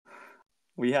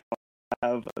we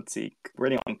have let's see,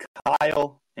 rating on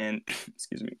Kyle and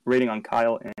rating on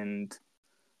Kyle and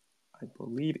I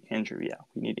believe Andrew. Yeah,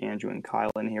 we need Andrew and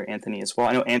Kyle in here. Anthony as well.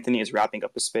 I know Anthony is wrapping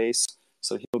up a space,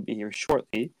 so he'll be here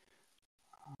shortly.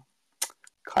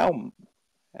 Kyle,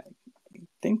 I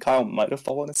think Kyle might have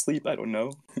fallen asleep. I don't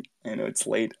know. I know it's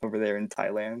late over there in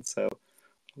Thailand, so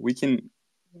we can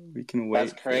wait.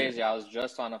 That's crazy. I was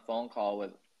just on a phone call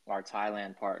with our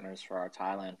Thailand partners for our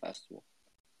Thailand festival.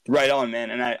 Right on,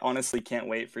 man. And I honestly can't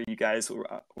wait for you guys.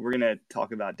 We're going to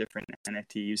talk about different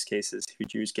NFT use cases,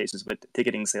 huge use cases with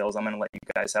ticketing sales. I'm going to let you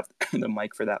guys have the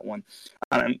mic for that one.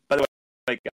 By the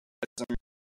way, guys, I'm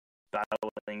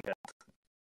battling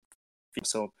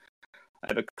so I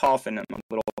have a cough and I'm a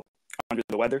little under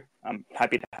the weather. I'm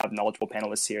happy to have knowledgeable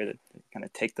panelists here that kind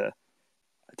of take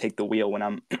the wheel when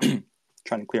I'm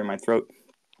trying to clear my throat.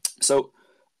 So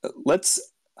let's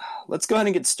go ahead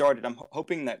and get started. I'm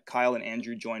hoping that Kyle and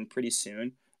Andrew join pretty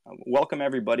soon. Welcome,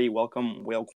 everybody. Welcome,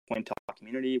 Whale Coin Talk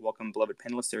community. Welcome, beloved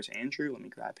panelists. There's Andrew. Let me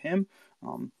grab him.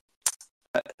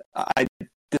 I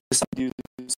decided to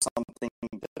do something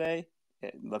today,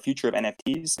 the future of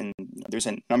NFTs, and there's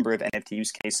a number of NFT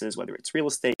use cases, whether it's real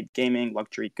estate, gaming,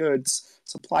 luxury goods,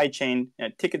 supply chain,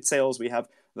 ticket sales. We have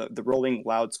the Rolling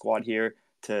Loud squad here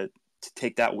to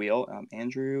take that wheel.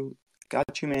 Andrew,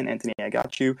 got you, man. Anthony, I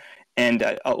got you. And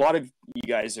a lot of you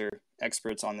guys are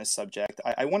experts on this subject.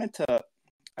 I wanted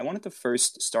to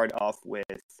first start off with,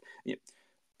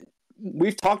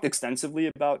 we've talked extensively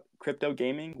about crypto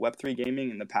gaming, Web3 gaming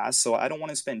in the past, so I don't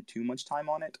want to spend too much time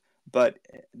on it. But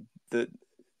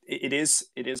it is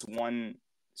one,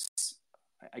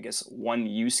 I guess, one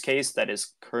use case that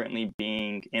is currently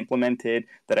being implemented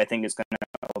that I think is going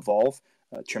to evolve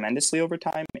tremendously over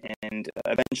time, and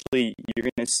eventually you're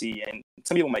going to see, and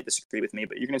some people might disagree with me,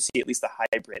 but you're going to see at least a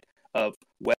hybrid of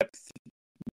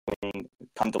Web3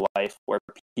 come to life, where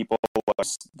people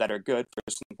that are good,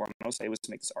 first and foremost, I always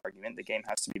make this argument, the game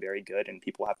has to be very good and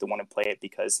people have to want to play it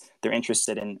because they're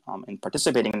interested in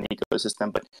participating in the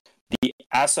ecosystem. But the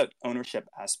asset ownership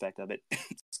aspect of it,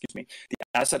 the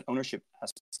asset ownership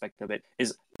aspect of it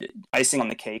is icing on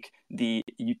the cake. The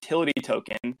utility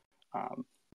token,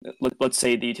 let's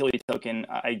say the utility token,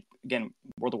 again,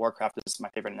 World of Warcraft is my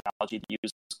favorite analogy to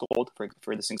use gold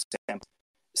for this example,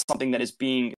 something that is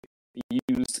being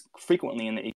used frequently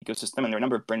in the ecosystem, and there are a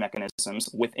number of burn mechanisms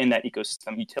within that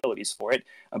ecosystem, utilities for it.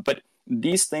 But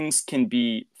these things can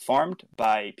be farmed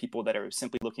by people that are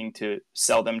simply looking to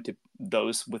sell them to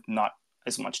those with not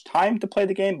as much time to play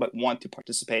the game, but want to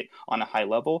participate on a high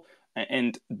level.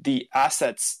 And the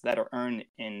assets that are earned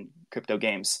in crypto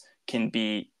games can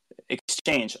be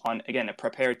exchanged on, again, a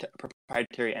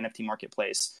proprietary NFT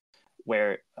marketplace,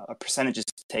 where a percentage is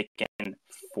taken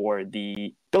for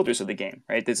the builders of the game,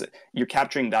 right? You're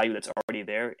capturing value that's already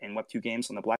there in Web2 games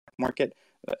on the black market,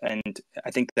 and I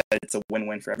think that it's a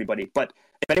win-win for everybody. But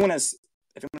if anyone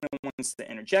wants to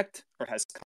interject or has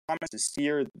comments to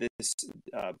steer this,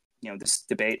 this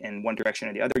debate in one direction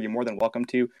or the other, you're more than welcome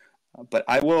to. But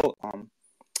I will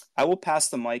pass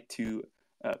the mic to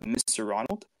Mr.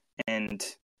 Ronald and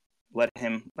let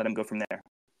him go from there.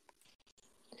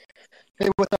 Hey,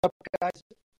 what's up, guys?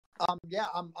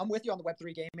 I'm with you on the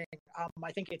Web3 gaming.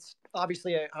 I think it's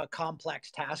obviously a complex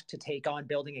task to take on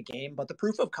building a game, but the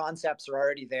proof of concepts are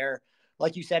already there.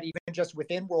 Like you said, even just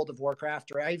within World of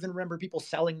Warcraft, or I even remember people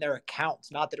selling their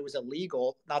accounts. Not that it was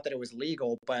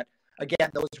legal, but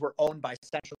again, those were owned by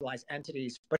centralized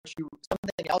entities. But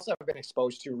something else I've been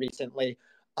exposed to recently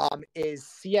is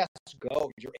CS:GO.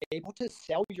 You're able to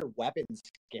sell your weapon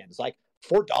skins like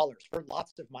 $4 for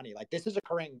lots of money. Like, this is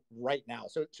occurring right now.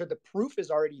 So the proof is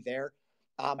already there.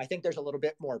 I think there's a little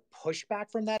bit more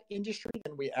pushback from that industry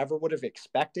than we ever would have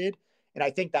expected. And I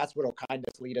think that's what will kind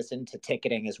of lead us into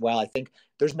ticketing as well. I think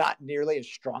there's not nearly as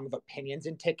strong of opinions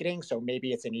in ticketing, so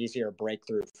maybe it's an easier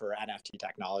breakthrough for NFT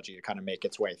technology to kind of make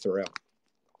its way through.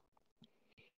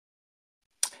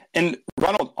 And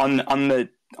Ronald, on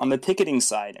the ticketing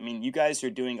side, I mean, you guys are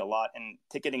doing a lot, and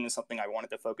ticketing is something I wanted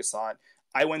to focus on.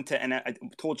 I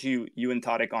told you and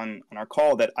Tadek on our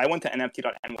call that I went to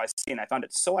NFT.NYC, and I found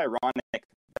it so ironic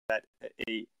that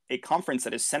a conference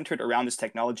that is centered around this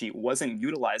technology wasn't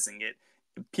utilizing it.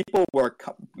 People were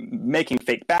making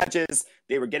fake badges.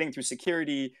 They were getting through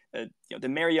security. The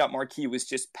Marriott marquee was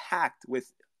just packed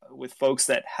with folks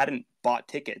that hadn't bought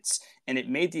tickets, and it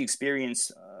made the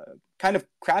experience kind of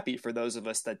crappy for those of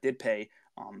us that did pay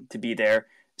to be there.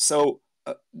 So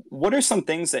what are some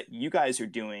things that you guys are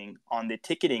doing on the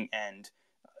ticketing end,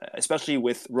 especially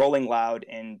with Rolling Loud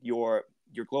and your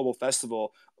global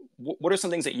festival? What are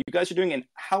some things that you guys are doing, and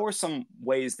how are some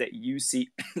ways that you see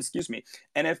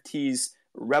NFTs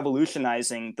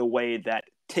revolutionizing the way that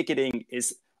ticketing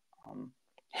is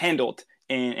handled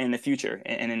in the future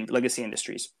and in legacy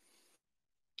industries.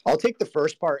 I'll take the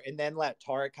first part and then let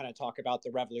Tarek kind of talk about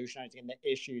the revolutionizing the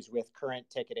issues with current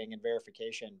ticketing and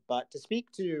verification. But to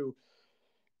speak to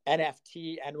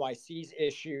NFT NYC's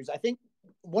issues, I think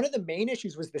one of the main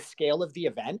issues was the scale of the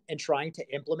event and trying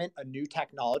to implement a new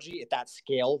technology at that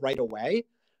scale right away.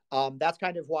 That's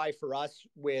kind of why for us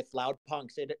with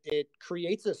Loudpunks, it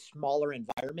creates a smaller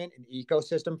environment and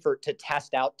ecosystem to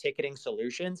test out ticketing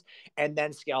solutions and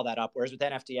then scale that up. Whereas with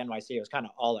NFT NYC, it was kind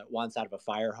of all at once out of a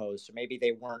fire hose. So maybe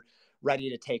they weren't ready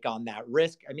to take on that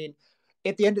risk. I mean,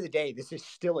 at the end of the day, this is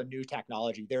still a new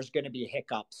technology. There's going to be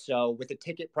hiccups. So with the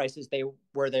ticket prices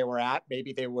where they were at,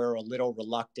 maybe they were a little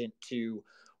reluctant to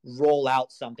roll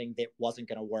out something that wasn't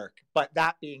going to work. But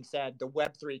that being said, the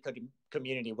Web3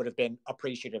 community would have been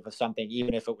appreciative of something,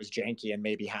 even if it was janky and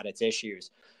maybe had its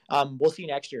issues. We'll see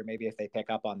next year, maybe if they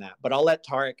pick up on that. But I'll let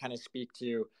Tarek kind of speak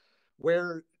to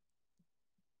where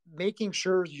making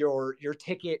sure your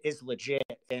ticket is legit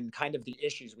and kind of the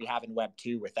issues we have in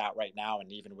Web2 with that right now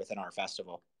and even within our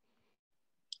festival.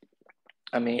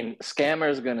 I mean,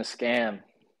 scammers going to scam.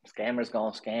 Scammers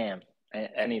going to scam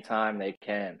anytime they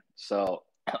can. So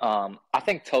I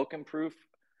think Token Proof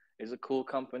is a cool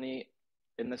company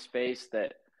in the space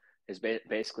that is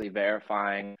basically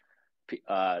verifying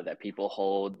that people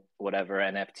hold whatever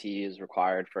NFT is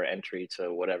required for entry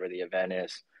to whatever the event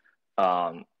is,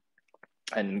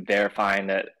 and verifying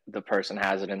that the person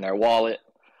has it in their wallet,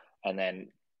 and then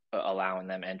allowing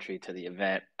them entry to the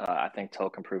event. I think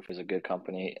Token Proof is a good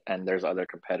company, and there's other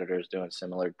competitors doing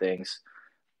similar things.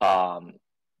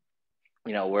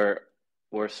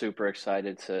 We're super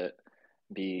excited to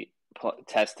be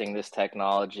testing this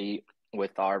technology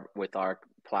with our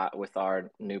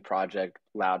new project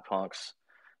Loudpunks.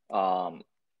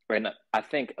 And I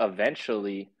think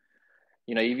eventually,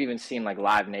 you've even seen like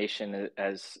Live Nation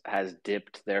has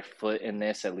dipped their foot in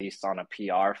this, at least on a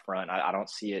PR front. I don't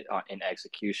see it in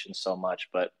execution so much,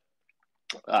 but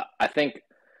I think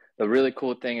the really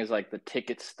cool thing is like the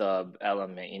ticket stub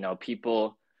element.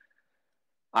 People.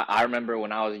 I remember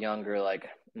when I was younger, like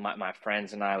my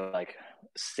friends and I would like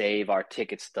save our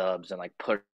ticket stubs and like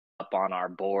put up on our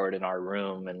board in our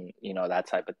room and that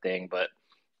type of thing. But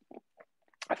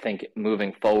I think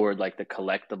moving forward, like the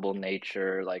collectible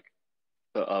nature like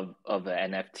of the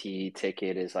NFT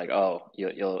ticket is like,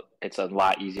 it's a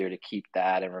lot easier to keep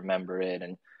that and remember it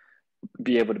and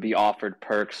be able to be offered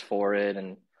perks for it.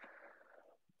 And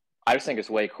I just think it's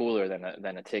way cooler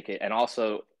than a ticket. And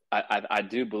also I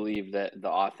do believe that the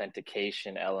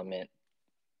authentication element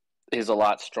is a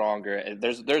lot stronger.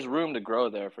 There's room to grow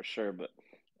there for sure,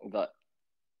 but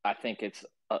I think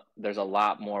there's a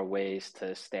lot more ways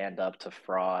to stand up to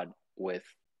fraud with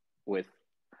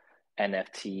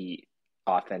NFT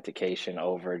authentication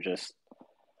over just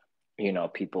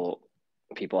people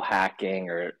hacking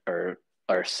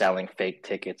or selling fake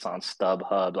tickets on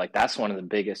StubHub. Like that's one of the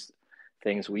biggest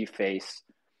things we face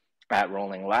at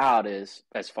Rolling Loud is,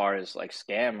 as far as like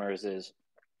scammers, is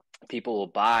people will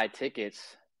buy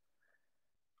tickets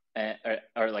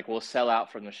or like we'll sell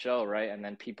out from the show, right? And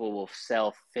then people will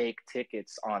sell fake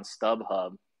tickets on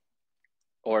StubHub,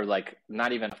 or like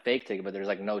not even a fake ticket, but there's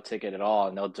like no ticket at all.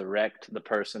 And they'll direct the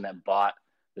person that bought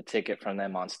the ticket from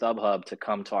them on StubHub to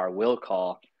come to our will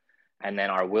call. And then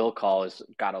our will call has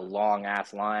got a long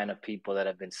ass line of people that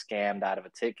have been scammed out of a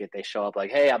ticket. They show up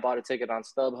like, hey, I bought a ticket on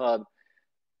StubHub.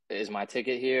 Is my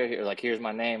ticket here? Like, here's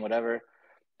my name, whatever.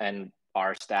 And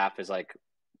our staff is like,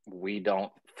 we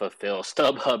don't fulfill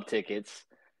StubHub tickets.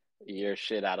 You're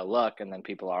shit out of luck. And then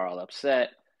people are all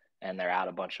upset and they're out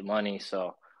a bunch of money.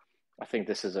 So I think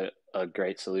this is a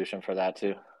great solution for that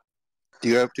too. Do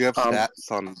you have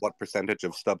stats on what percentage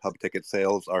of StubHub ticket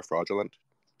sales are fraudulent?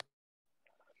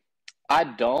 I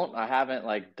don't. I haven't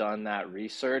like done that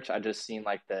research. I just seen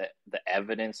like the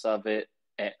evidence of it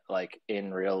like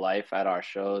in real life at our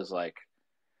shows. Like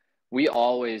we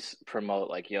always promote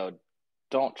like, yo,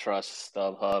 don't trust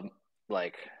StubHub.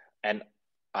 Like, and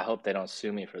I hope they don't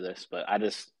sue me for this, but I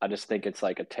just think it's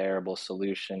like a terrible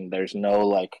solution. There's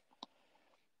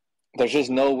just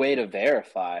no way to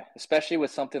verify, especially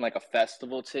with something like a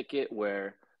festival ticket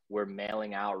where we're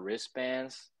mailing out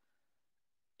wristbands.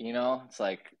 It's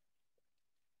like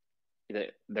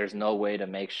there's no way to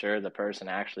make sure the person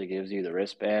actually gives you the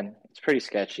wristband. It's pretty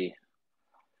sketchy.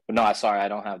 But no, sorry, I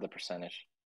don't have the percentage.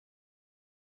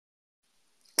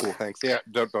 Cool, thanks. Yeah,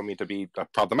 don't mean to be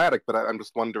problematic, but I'm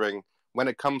just wondering, when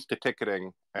it comes to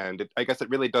ticketing, and I guess it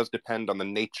really does depend on the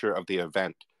nature of the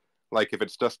event. Like if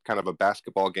it's just kind of a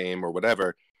basketball game or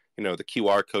whatever, the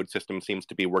QR code system seems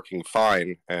to be working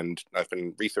fine, and I've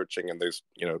been researching, and there's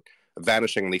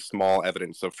vanishingly small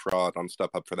evidence of fraud on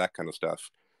StubHub for that kind of stuff.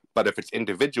 But if it's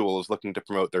individuals looking to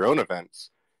promote their own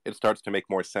events, it starts to make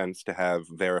more sense to have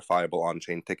verifiable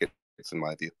on-chain tickets, in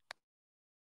my view.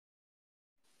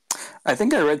 I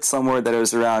think I read somewhere that it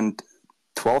was around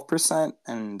 12%,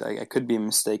 and I could be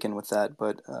mistaken with that.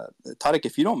 But Tadek,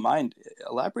 if you don't mind,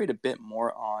 elaborate a bit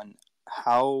more on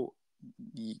how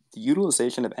the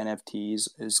utilization of NFTs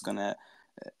is gonna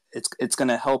it's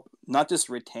gonna help not just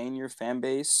retain your fan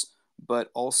base, but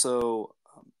also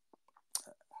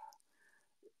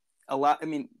allow. I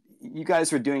mean, you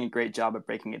guys were doing a great job of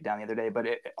breaking it down the other day, but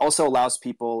it also allows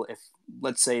people, if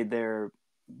let's say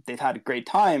they've had a great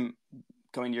time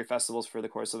going to your festivals for the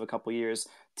course of a couple of years,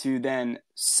 to then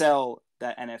sell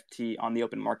that NFT on the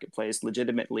open marketplace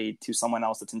legitimately to someone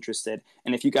else that's interested.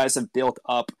 And if you guys have built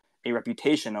up a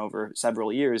reputation over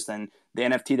several years, then the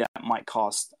NFT that might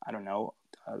cost, I don't know,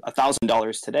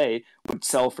 $1,000 today would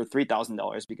sell for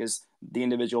 $3,000 because the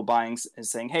individual buying is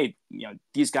saying, hey,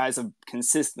 these guys have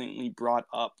consistently brought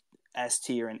up S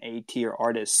tier and A tier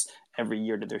artists every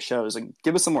year to their shows. Like,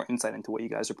 give us some more insight into what you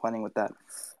guys are planning with that.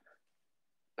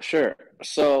 Sure.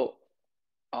 So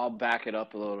I'll back it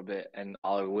up a little bit, and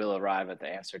I will arrive at the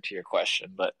answer to your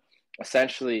question. But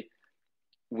essentially,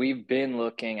 we've been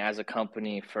looking as a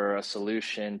company for a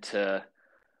solution to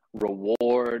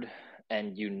reward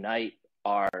and unite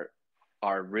our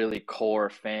really core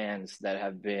fans that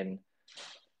have been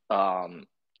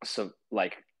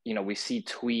we see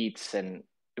tweets, and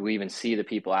we even see the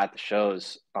people at the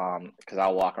shows, because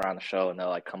I'll walk around the show and they'll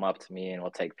like come up to me and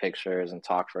we'll take pictures and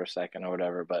talk for a second or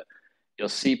whatever. But you'll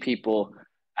see people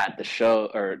at the show,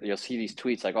 or you'll see these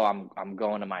tweets like, oh, I'm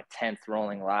going to my 10th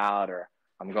Rolling Loud, or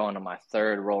I'm going to my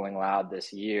 3rd Rolling Loud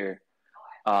this year.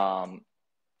 And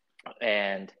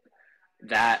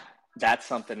that's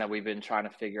something that we've been trying to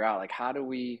figure out. Like, how do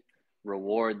we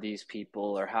reward these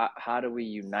people, or how do we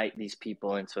unite these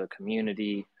people into a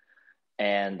community?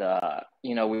 And,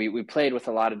 we played with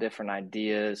a lot of different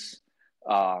ideas,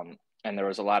 and there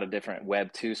was a lot of different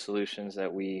Web 2 solutions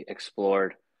that we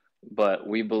explored. But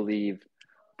we believe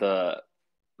when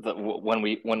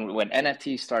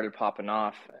NFTs started popping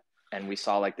off and we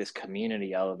saw like this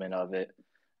community element of it,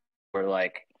 we're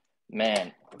like,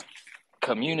 man,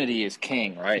 community is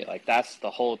king, right? Like, that's the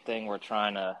whole thing we're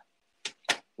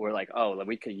like, oh,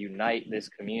 we could unite this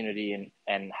community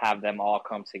and have them all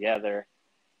come together.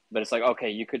 But it's like, okay,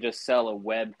 you could just sell a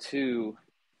Web 2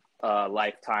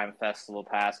 lifetime festival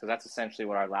pass, because that's essentially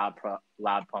what our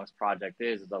Loud Punks project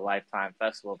is a lifetime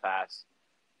festival pass.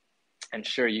 And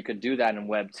sure, you could do that in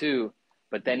Web 2,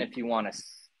 but then if you want to,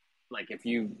 like, if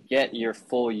you get your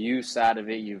full use out of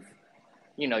it,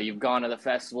 you've gone to the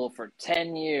festival for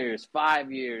 10 years,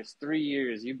 5 years, 3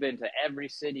 years, you've been to every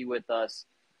city with us,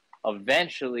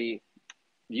 eventually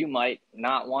you might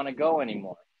not want to go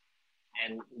anymore.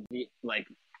 And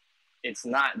it's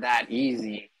not that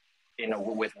easy,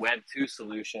 with Web 2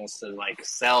 solutions to like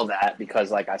sell that,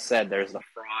 because like I said, there's the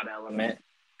fraud element,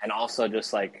 and also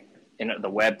just like the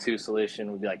Web 2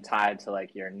 solution would be like tied to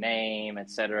like your name,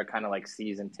 etc., kind of like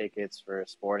season tickets for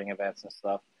sporting events and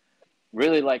stuff.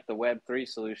 Really like the Web 3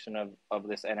 solution of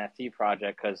this NFT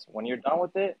project, because when you're done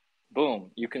with it,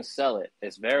 boom, you can sell it.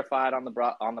 It's verified on the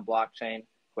blockchain.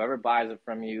 Whoever buys it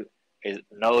from you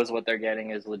knows what they're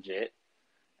getting is legit,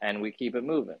 and we keep it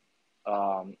moving.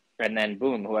 And then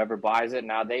boom, whoever buys it,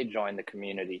 now they join the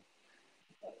community.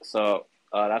 So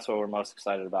that's what we're most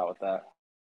excited about with that.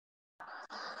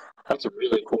 That's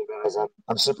really cool, guys.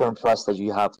 I'm super impressed that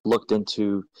you have looked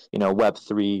into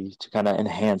Web3 to kind of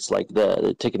enhance like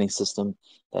the ticketing system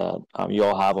that you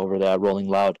all have over there at Rolling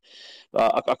Loud.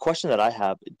 A question that I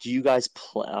have: do you guys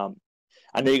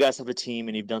I know you guys have a team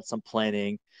and you've done some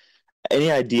planning.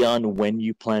 Any idea on when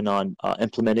you plan on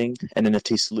implementing an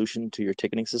NFT solution to your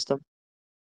ticketing system?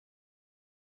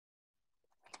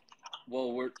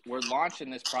 Well, we're launching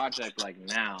this project like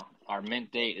now. Our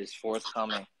mint date is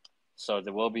forthcoming, so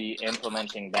we'll be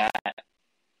implementing that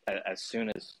as soon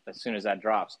as that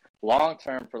drops. Long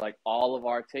term, for like all of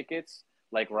our tickets,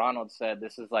 like Ronald said,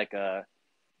 this is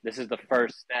the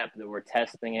first step that we're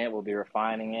testing it. We'll be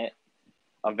refining it.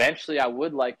 Eventually, I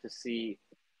would like to see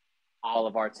all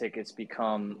of our tickets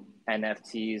become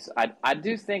NFTs. I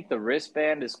do think the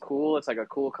wristband is cool. It's like a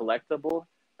cool collectible,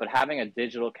 but having a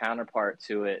digital counterpart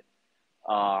to it,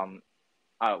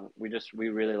 we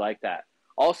really like that.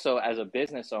 Also, as a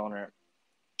business owner,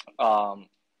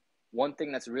 one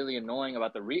thing that's really annoying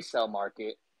about the resale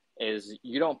market is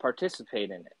you don't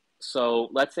participate in it. So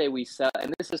let's say we sell,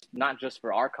 and this is not just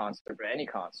for our concert, but any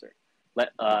concert.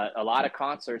 A lot of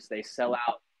concerts, they sell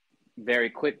out very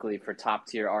quickly for top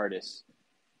tier artists.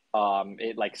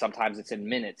 It like sometimes it's in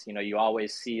minutes. You know, you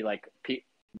always see like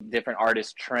different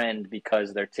artists trend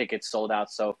because their tickets sold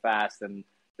out so fast and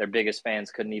their biggest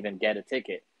fans couldn't even get a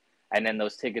ticket, and then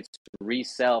those tickets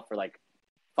resell for like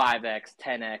 5x,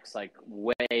 10x, like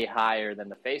way higher than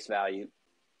the face value.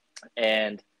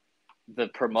 And the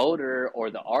promoter or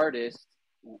the artist,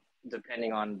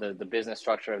 depending on the business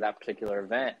structure of that particular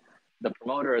event, the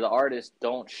promoter or the artist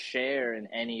don't share in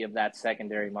any of that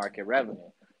secondary market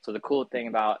revenue. So the cool thing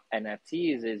about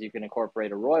NFTs is you can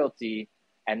incorporate a royalty,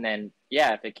 and then,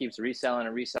 yeah, if it keeps reselling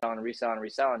and reselling and reselling and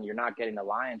reselling, you're not getting the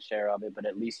lion's share of it, but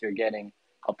at least you're getting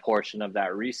a portion of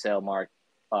that resale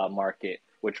market,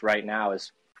 which right now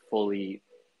is fully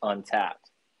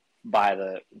untapped by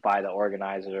the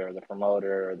organizer or the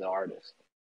promoter or the artist.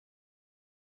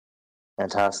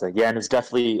 Fantastic. Yeah, and it's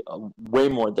definitely way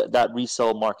more, that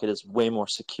resale market is way more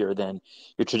secure than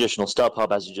your traditional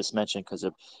StubHub, as you just mentioned, because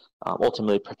it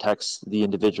ultimately protects the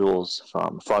individuals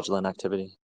from fraudulent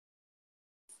activity.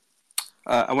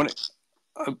 I want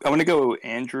to go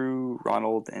Andrew,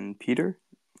 Ronald, and Peter.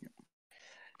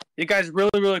 You guys,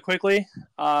 really quickly,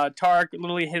 Tarek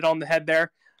literally hit on the head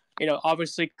there. You know,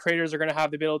 obviously creators are going to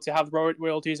have the ability to have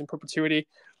royalties in perpetuity,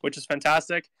 which is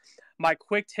fantastic. My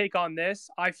quick take on this,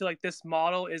 I feel like this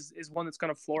model is one that's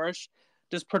going to flourish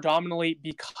just predominantly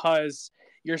because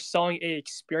you're selling a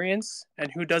experience,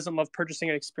 and who doesn't love purchasing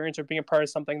an experience or being a part of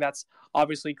something that's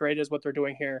obviously great is what they're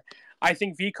doing here. I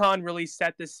think VCon really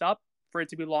set this up for it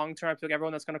to be long-term. I feel like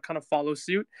everyone that's going to kind of follow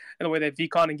suit in the way that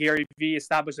VCon and Gary Vee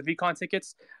established the VCon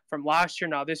tickets from last year,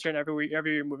 now this year, and every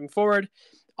year moving forward.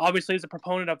 Obviously, as a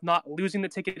proponent of not losing the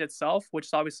ticket itself, which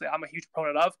is obviously I'm a huge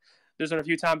proponent of. There's been a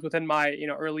few times within my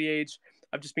early age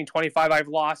of just being 25, I've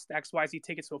lost XYZ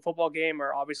tickets to a football game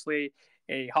or obviously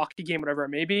a hockey game, whatever it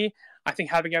may be. I think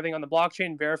having everything on the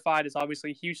blockchain verified is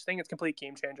obviously a huge thing. It's a complete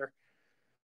game changer.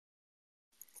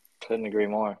 Couldn't agree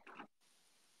more.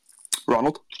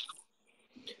 Ronald?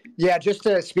 Yeah, just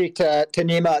to speak to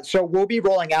Nima. So we'll be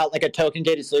rolling out like a token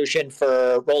gated solution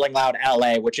for Rolling Loud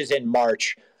LA, which is in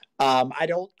March. I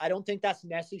don't think that's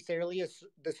necessarily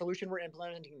the solution we're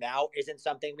implementing now isn't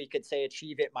something we could say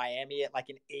achieve at Miami at like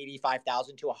an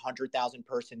 85,000 to 100,000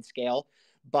 person scale.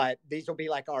 But these will be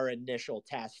like our initial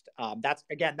test. That's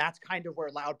kind of where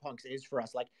Loudpunks is for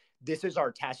us. Like this is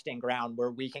our testing ground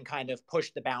where we can kind of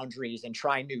push the boundaries and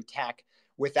try new tech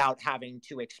without having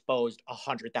to expose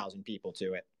 100,000 people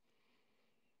to it.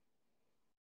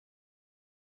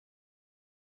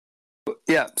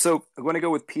 Yeah, so I'm going to go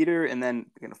with Peter, and then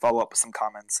I'm going to follow up with some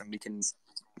comments, and we can.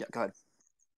 Yeah, go ahead.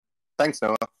 Thanks,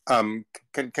 Noah.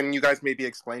 Can you guys maybe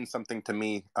explain something to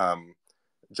me,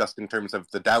 just in terms of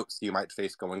the doubts you might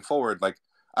face going forward? Like,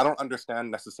 I don't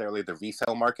understand necessarily the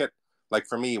resale market. Like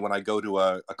for me, when I go to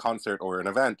a concert or an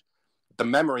event, the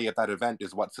memory of that event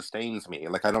is what sustains me.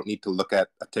 Like I don't need to look at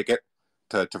a ticket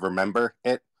to remember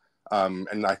it.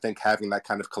 And I think having that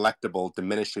kind of collectible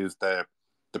diminishes the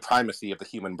primacy of the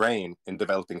human brain in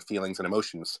developing feelings and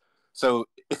emotions. So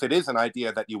if it is an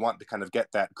idea that you want to kind of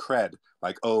get that cred,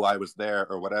 like, oh, I was there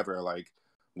or whatever, like,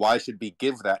 why should we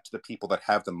give that to the people that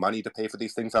have the money to pay for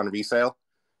these things on resale?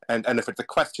 And if it's a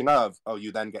question of, oh,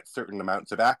 you then get certain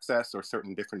amounts of access or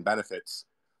certain different benefits,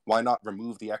 why not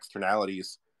remove the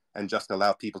externalities and just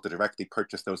allow people to directly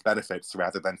purchase those benefits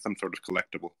rather than some sort of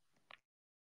collectible?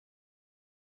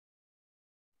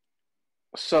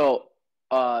 So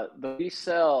the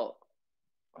resale,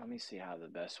 let me see how the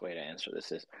best way to answer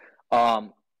this is.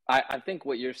 I think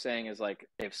what you're saying is like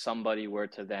if somebody were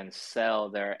to then sell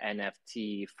their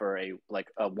NFT for a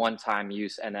one-time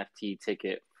use NFT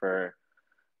ticket for,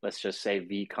 let's just say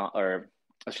VCon, or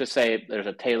let's just say there's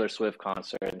a Taylor Swift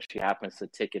concert and she happens to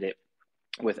ticket it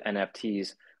with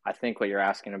NFTs. I think what you're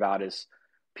asking about is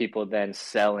people then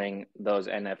selling those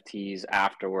NFTs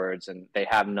afterwards and they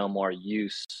have no more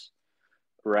use,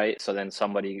 right? So then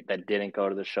somebody that didn't go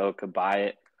to the show could buy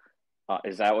it.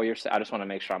 Is that what you're saying? I just want to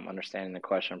make sure I'm understanding the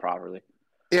question properly.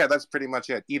 Yeah, that's pretty much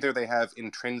it. Either they have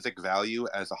intrinsic value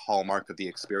as a hallmark of the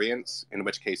experience, in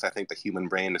which case I think the human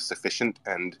brain is sufficient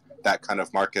and that kind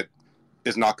of market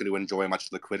is not going to enjoy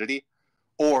much liquidity,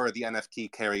 or the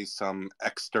NFT carries some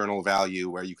external value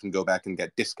where you can go back and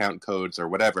get discount codes or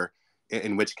whatever,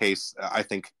 in which case I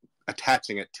think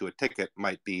attaching it to a ticket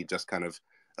might be just kind of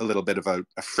a little bit of a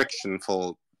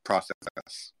frictionful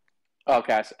process.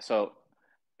 Okay, so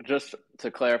just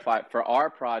to clarify, for our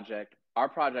project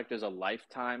is a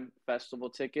lifetime festival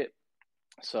ticket.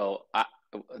 So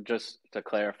just to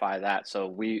clarify that, so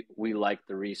we like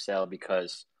the resale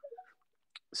because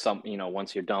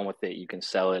once you're done with it, you can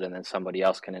sell it and then somebody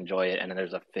else can enjoy it, and then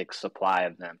there's a fixed supply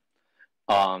of them.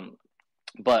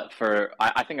 But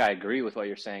I think I agree with what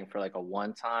you're saying for like a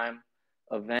one-time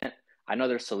event. I know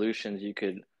there's solutions you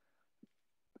could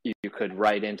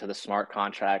write into the smart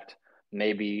contract,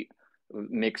 maybe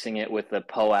mixing it with the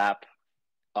POAP.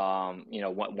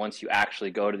 Once you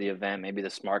actually go to the event, maybe the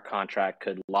smart contract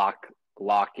could lock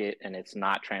it, and it's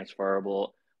not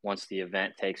transferable once the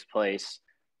event takes place.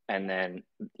 And then,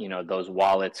 those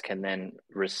wallets can then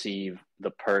receive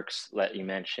the perks that you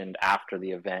mentioned after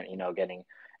the event, getting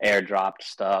airdropped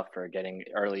stuff or getting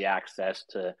early access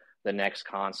to the next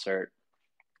concert,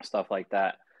 stuff like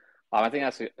that. I think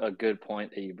that's a good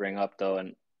point that you bring up, though,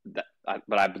 but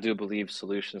I do believe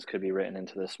solutions could be written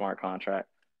into the smart contract.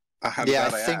 I'm Yeah,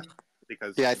 glad I think. asked,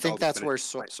 because Yeah, I I'll think just that's finish where.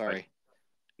 this point. Sorry.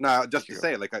 No, just to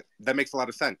say, that makes a lot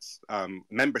of sense.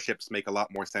 Memberships make a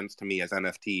lot more sense to me as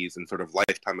NFTs, and sort of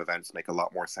lifetime events make a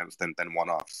lot more sense than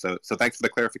one-offs. So thanks for the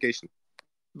clarification.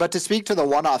 But to speak to the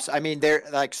one-offs, I mean, they're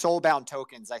like soul-bound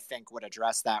tokens, I think, would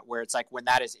address that, where it's like when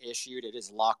that is issued, it is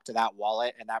locked to that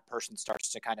wallet, and that person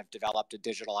starts to kind of develop a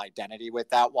digital identity with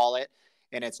that wallet,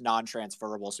 and it's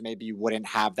non-transferable. So maybe you wouldn't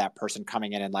have that person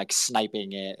coming in and like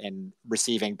sniping it and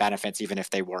receiving benefits, even if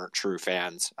they weren't true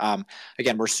fans.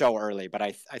 Again, we're so early, but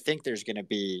I think there's going to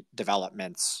be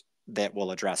developments that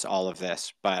will address all of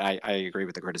this. But I agree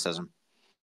with the criticism.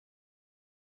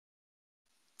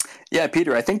 Yeah,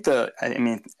 Peter, I think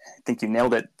you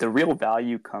nailed it. The real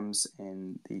value comes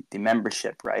in the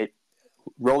membership, right?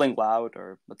 Rolling Loud,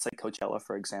 or let's say Coachella,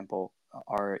 for example,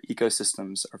 are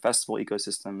ecosystems, or festival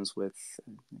ecosystems with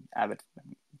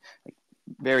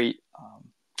very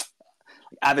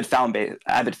avid fan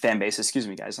base. Excuse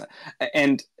me, guys,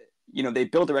 and they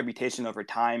build a reputation over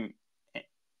time.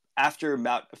 After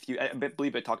about I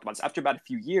believe I talked about this. After about a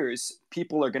few years,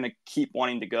 people are going to keep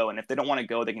wanting to go, and if they don't want to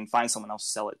go, they can find someone else to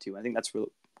sell it to. I think that's where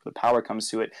the power comes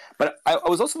to it. But I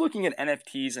was also looking at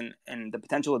NFTs and the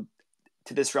potential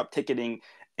to disrupt ticketing,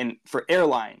 and for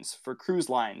airlines, for cruise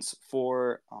lines,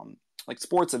 for like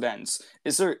sports events.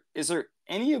 Is there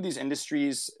any of these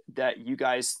industries that you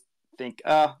guys think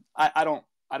I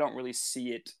don't really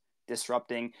see it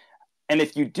disrupting? And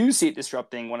if you do see it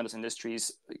disrupting one of those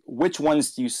industries, which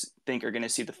ones do you think are going to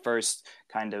see the first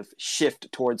kind of shift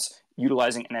towards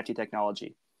utilizing NFT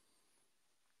technology?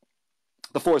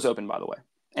 The floor is open, by the way.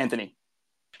 Anthony.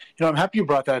 I'm happy you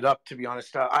brought that up, to be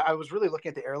honest. I was really looking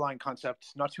at the airline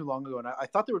concept not too long ago, and I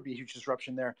thought there would be a huge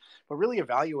disruption there. But really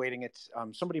evaluating it,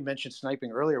 somebody mentioned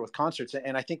sniping earlier with concerts,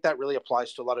 and I think that really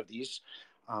applies to a lot of these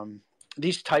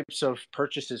types of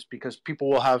purchases, because people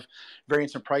will have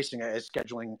variance in pricing as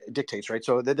scheduling dictates, right?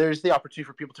 So there's the opportunity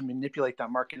for people to manipulate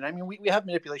that market. And I mean, we have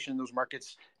manipulation in those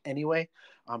markets anyway,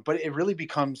 but it really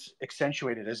becomes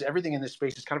accentuated as everything in this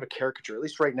space is kind of a caricature. At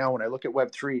least right now, when I look at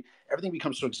Web3, everything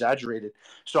becomes so exaggerated.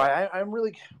 So I'm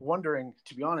really wondering,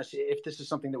 to be honest, if this is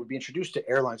something that would be introduced to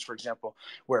airlines, for example,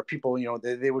 where people,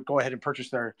 they would go ahead and purchase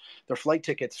their flight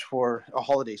tickets for a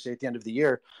holiday, say at the end of the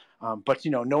year. But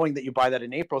knowing that you buy that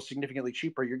in April significantly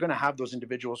cheaper, you're going to have those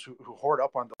individuals who hoard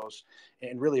up on those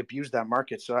and really abuse that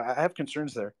market. So I have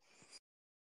concerns there.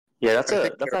 Yeah, that's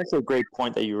actually a great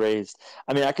point that you raised.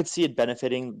 I mean, I could see it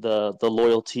benefiting the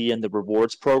loyalty and the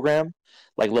rewards program.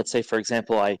 Like, let's say, for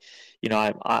example,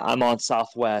 I'm on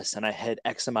Southwest and I hit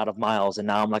X amount of miles, and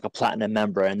now I'm like a platinum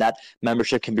member, and that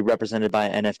membership can be represented by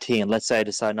an NFT. And let's say I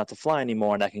decide not to fly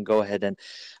anymore, and I can go ahead and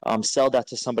sell that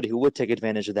to somebody who would take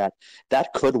advantage of that.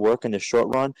 That could work in the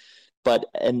short run, but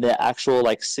in the actual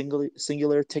like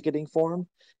singular ticketing form,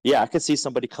 yeah, I could see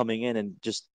somebody coming in and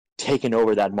just taking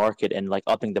over that market and like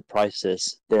upping the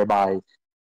prices, thereby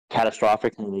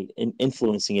catastrophically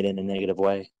influencing it in a negative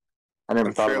way. I never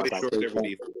I'm thought fairly about sure that. there will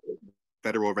be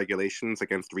federal regulations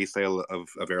against resale of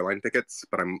airline tickets,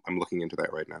 but I'm looking into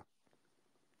that right now.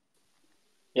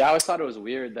 Yeah, I always thought it was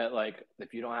weird that, like,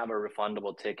 if you don't have a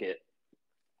refundable ticket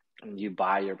and you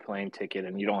buy your plane ticket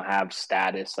and you don't have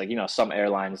status, like, some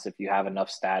airlines, if you have enough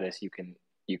status, you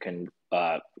can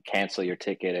cancel your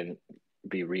ticket and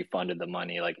be refunded the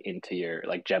money, like, into your,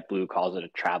 like, JetBlue calls it a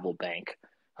travel bank.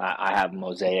 I have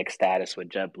Mosaic status with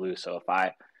JetBlue, so if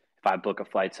I book a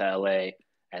flight to LA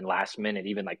and last minute,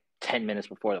 even like 10 minutes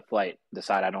before the flight,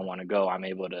 decide I don't want to go, I'm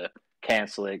able to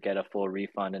cancel it, get a full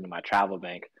refund into my travel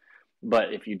bank.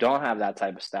 But if you don't have that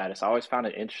type of status, I always found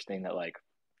it interesting that, like,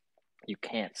 you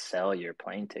can't sell your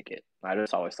plane ticket. I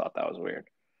just always thought that was weird.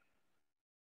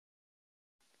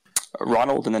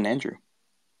 Ronald and then Andrew.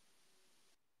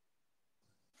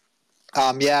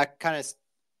 Yeah, kind of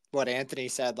what Anthony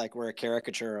said, like we're a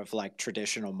caricature of like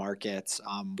traditional markets.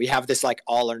 We have this like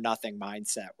all or nothing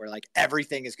mindset where like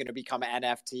everything is going to become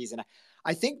NFTs. And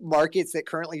I think markets that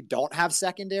currently don't have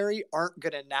secondary aren't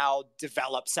going to now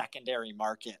develop secondary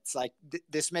markets. Like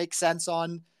this makes sense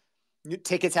on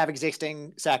tickets have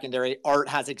existing secondary, art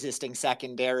has existing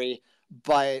secondary.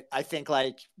 But I think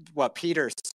like what Peter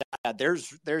said,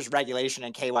 there's regulation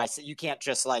and KYC. You can't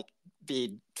just like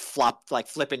be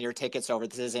flipping your tickets over.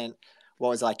 This isn't what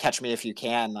was like Catch Me If You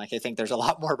Can. Like I think there's a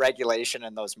lot more regulation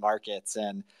in those markets,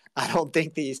 and I don't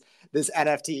think this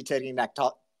NFT ticketing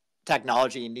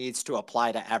technology needs to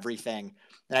apply to everything.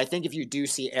 And I think if you do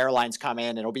see airlines come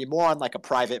in, it'll be more on like a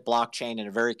private blockchain in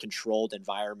a very controlled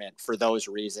environment for those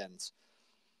reasons.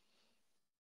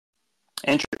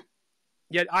 Andrew.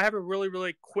 Yeah, I have a really,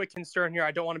 really quick concern here.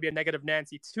 I don't want to be a negative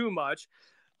Nancy too much,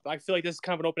 but I feel like this is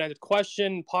kind of an open-ended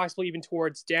question, possibly even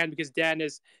towards Dan, because Dan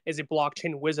is a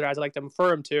blockchain wizard, as I like to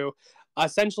refer him to.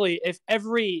 Essentially, if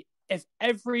every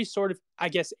sort of, I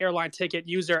guess, airline ticket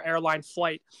user, airline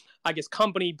flight, I guess,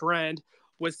 company brand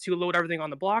was to load everything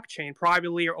on the blockchain,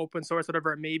 privately or open source,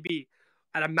 whatever it may be,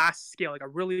 at a mass scale, like a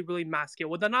really, really mass scale,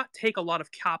 would that not take a lot of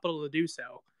capital to do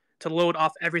so, to load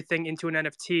off everything into an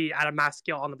NFT at a mass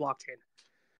scale on the blockchain?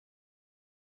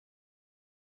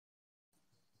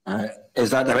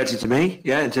 Is that directed to me?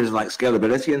 Yeah, in terms of like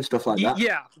scalability and stuff like that?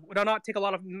 Yeah. Would it not take a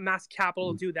lot of mass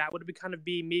capital to do that? Would it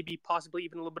be maybe possibly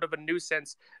even a little bit of a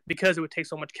nuisance because it would take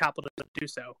so much capital to do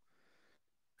so?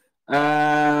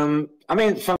 I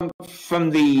mean, from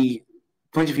the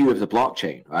point of view of the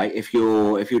blockchain, right? If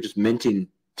you're just minting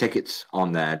tickets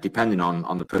on there, depending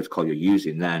on the protocol you're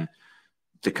using, then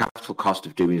the capital cost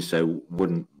of doing so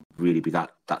wouldn't really be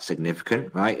that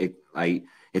significant, right?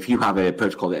 If you have a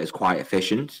protocol that is quite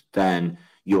efficient, then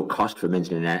your cost for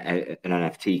minting an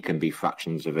NFT can be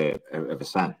fractions of a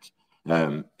cent.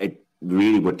 It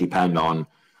really would depend on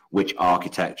which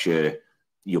architecture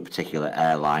your particular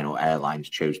airline or airlines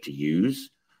chose to use.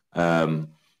 But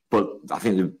I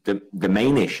think the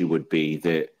main issue would be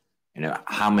that, you know,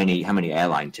 how many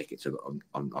airline tickets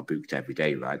are booked every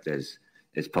day, right? There's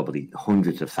probably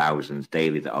hundreds of thousands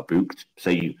daily that are booked.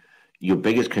 So your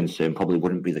biggest concern probably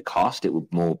wouldn't be the cost. It would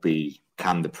more be,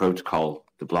 can the protocol,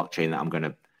 the blockchain that I'm going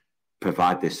to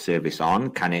provide this service on,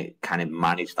 can it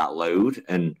manage that load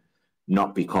and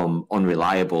not become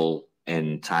unreliable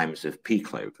in times of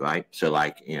peak load, right? So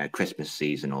like, you know, Christmas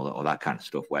season or that kind of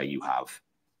stuff where you have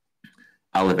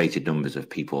elevated numbers of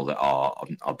people that are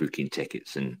booking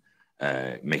tickets and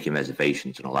making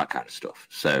reservations and all that kind of stuff.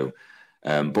 So,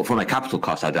 but from a capital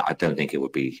cost, I don't think it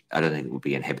would be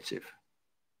inhibitive.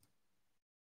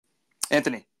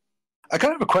 Anthony. I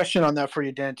kind of have a question on that for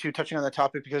you, Dan, too, touching on that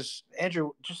topic, because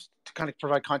Andrew, just to kind of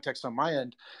provide context on my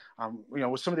end, you know,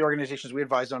 with some of the organizations we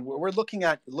advise on, we're looking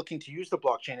to use the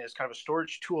blockchain as kind of a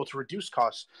storage tool to reduce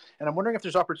costs. And I'm wondering if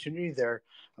there's opportunity there.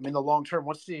 I mean, the long term,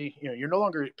 you're no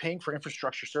longer paying for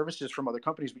infrastructure services from other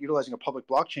companies, but utilizing a public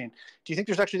blockchain. Do you think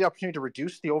there's actually the opportunity to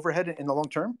reduce the overhead in the long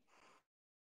term?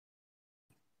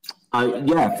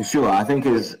 Yeah, for sure. I think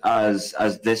as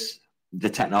the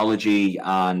technology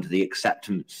and the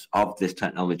acceptance of this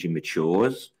technology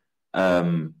matures,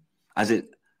 as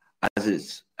it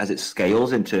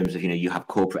scales in terms of, you know, you have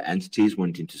corporate entities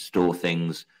wanting to store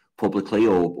things publicly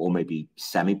or maybe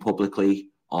semi-publicly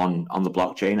on the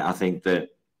blockchain. I think that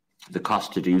the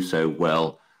cost to do so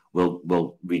will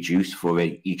reduce for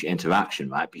each interaction,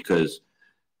 right? Because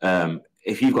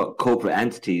if you've got corporate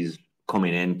entities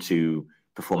coming in to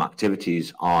perform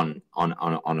activities on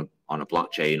a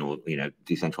blockchain or, you know,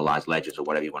 decentralized ledgers or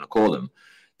whatever you want to call them,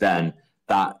 then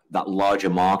that larger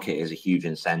market is a huge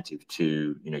incentive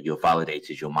to, you know, your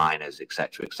validators, your miners, et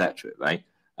cetera, right?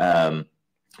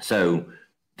 So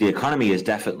the economy is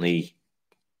definitely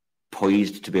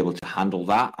poised to be able to handle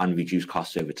that and reduce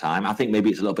costs over time. I think maybe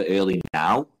it's a little bit early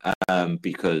now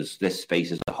because this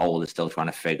space as a whole is still trying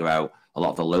to figure out a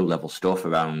lot of the low-level stuff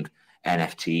around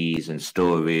NFTs and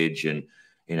storage and,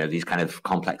 you know, these kind of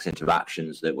complex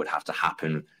interactions that would have to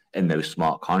happen in those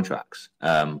smart contracts.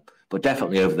 But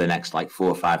definitely over the next like 4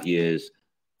 or 5 years,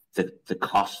 the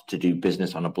cost to do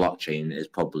business on a blockchain is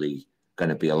probably going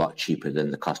to be a lot cheaper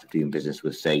than the cost of doing business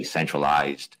with, say,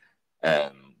 centralized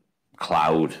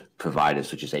cloud providers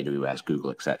such as AWS,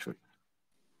 Google, etc.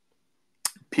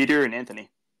 Peter and Anthony.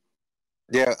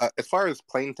 Yeah, as far as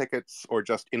plane tickets or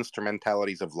just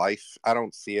instrumentalities of life, I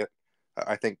don't see it.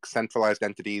 I think centralized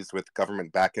entities with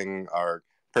government backing are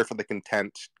perfectly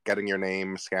content getting your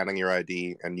name, scanning your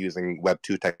ID, and using Web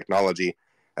 2 technology.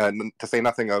 And to say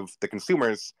nothing of the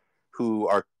consumers who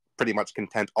are pretty much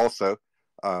content also.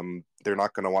 They're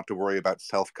not going to want to worry about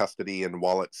self-custody and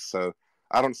wallets. So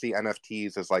I don't see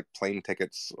NFTs as like plane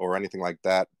tickets or anything like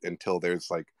that until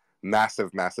there's like mass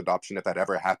adoption, if that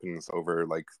ever happens over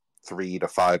like 3 to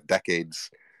 5 decades.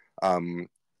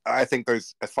 I think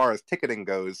there's, as far as ticketing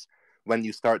goes, when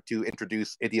you start to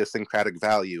introduce idiosyncratic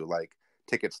value, like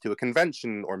tickets to a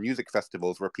convention or music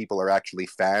festivals where people are actually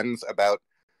fans about,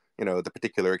 you know, the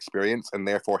particular experience and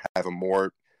therefore have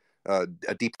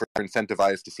a deeper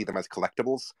incentivized to see them as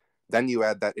collectibles, then you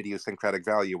add that idiosyncratic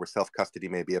value where self-custody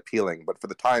may be appealing. But for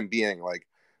the time being, like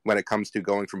when it comes to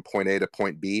going from point A to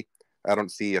point B, I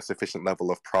don't see a sufficient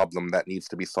level of problem that needs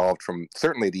to be solved from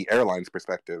certainly the airline's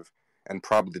perspective and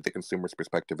probably the consumer's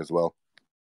perspective as well.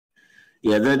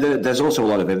 Yeah, there's also a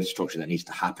lot of infrastructure that needs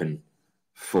to happen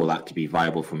for that to be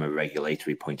viable from a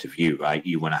regulatory point of view, right?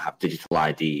 You want to have digital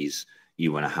IDs,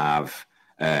 you want to have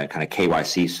kind of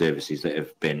KYC services that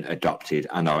have been adopted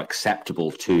and are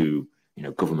acceptable to, you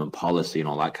know, government policy and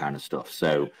all that kind of stuff.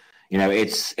 So, you know,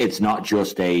 it's not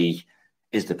just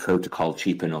is the protocol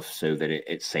cheap enough so that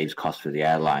it saves costs for the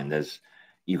airline?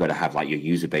 You've got to have like your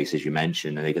user base, as you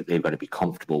mentioned, and they've got to be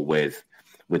comfortable with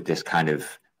this kind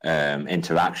of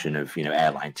interaction of, you know,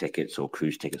 airline tickets or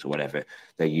cruise tickets or whatever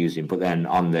they're using. But then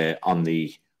on the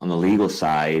legal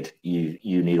side, you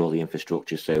need all the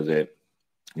infrastructure so that,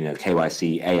 you know,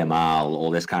 KYC, AML, all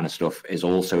this kind of stuff is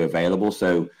also available.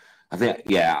 So I think,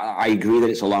 yeah, I agree that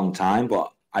it's a long time,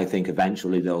 but I think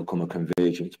eventually there'll come a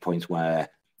convergence point where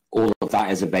all of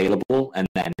that is available, and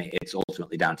then it's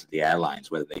ultimately down to the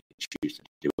airlines whether they choose to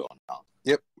do it or not.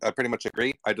 Yep, I pretty much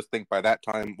agree. I just think by that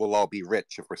time we'll all be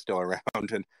rich if we're still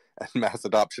around, and mass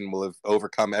adoption will have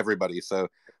overcome everybody. So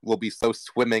we'll be so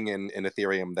swimming in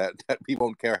Ethereum that we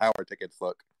won't care how our tickets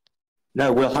look.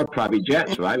 No, we'll have private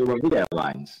jets, right? We won't need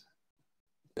airlines.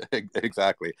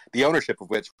 Exactly. The ownership of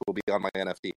which will be on my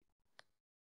NFT.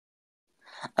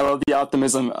 I love the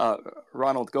optimism.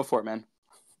 Ronald, go for it, man.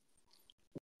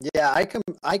 Yeah,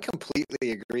 I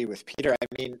completely agree with Peter. I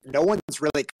mean, no one's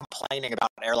really complaining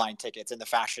about airline tickets in the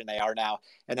fashion they are now.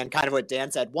 And then kind of what Dan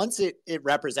said, once it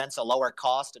represents a lower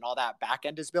cost and all that back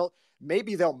end is built,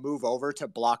 maybe they'll move over to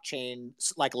blockchain,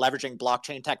 like leveraging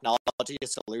blockchain technology as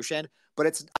a solution.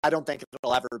 But I don't think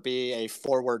it'll ever be a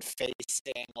forward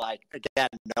facing, like, again,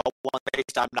 no one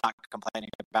based I'm not complaining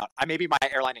about. Maybe my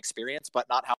airline experience, but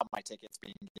not how my ticket's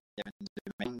being given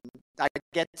to me.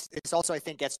 It's also, I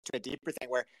think, gets to a deeper thing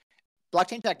where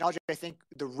blockchain technology, I think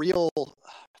the real,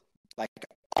 like,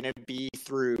 going to be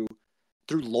through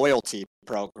loyalty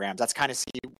programs. That's kind of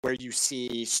where you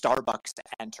see Starbucks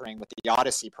entering with the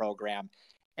Odyssey program.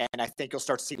 And I think you'll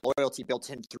start to see loyalty built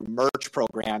in through merch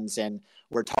programs, and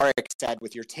where Tarek said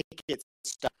with your ticket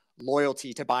stuff,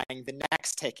 loyalty to buying the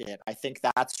next ticket. I think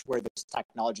that's where this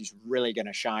technology is really going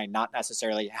to shine, not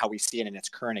necessarily how we see it in its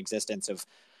current existence of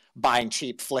buying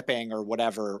cheap, flipping, or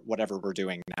whatever we're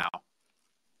doing now.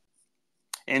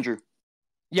 Andrew.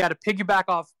 Yeah, to piggyback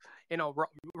off,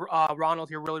 Ronald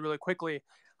here really, really quickly,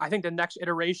 I think the next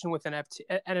iteration with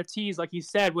NFTs, like you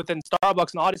said, within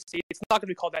Starbucks and Odyssey, it's not going to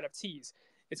be called NFTs.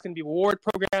 It's going to be reward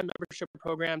program, membership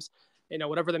programs,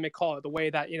 whatever they may call it, the way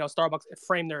that, Starbucks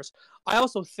framed theirs. I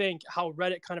also think how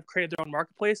Reddit kind of created their own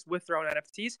marketplace with their own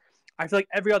NFTs. I feel like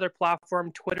every other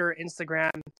platform, Twitter,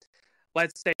 Instagram,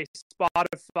 let's say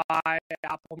Spotify,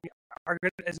 Apple,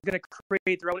 is going to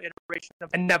create their own iteration of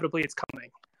inevitably it's coming.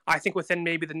 I think within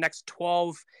maybe the next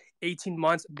 12, 18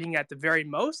 months being at the very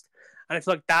most. And I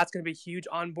feel like that's going to be a huge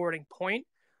onboarding point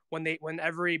when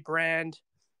every brand,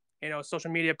 social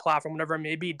media platform, whatever it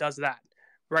may be, does that.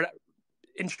 Reddit,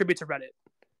 distribute to Reddit.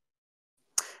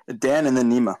 Dan and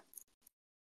then Nima.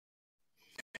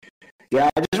 Yeah,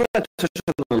 I just want to touch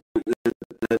on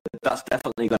that's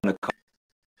definitely going to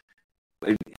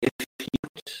come. If you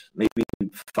maybe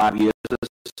 5 years or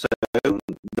so,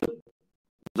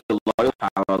 the loyal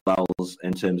parallels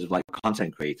in terms of like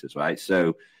content creators, right?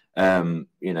 So,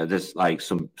 there's like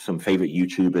some favorite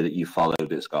YouTuber that you follow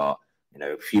that's got,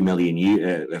 a few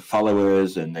million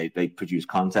followers, and they produce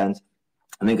content.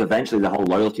 I think eventually the whole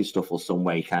loyalty stuff will some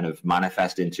way kind of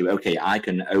manifest into, okay, I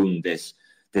can own this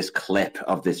clip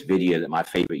of this video that my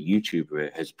favorite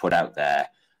YouTuber has put out there.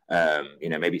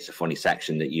 Maybe it's a funny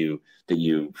section that you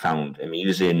found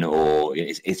amusing, or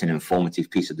it's an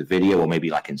informative piece of the video, or maybe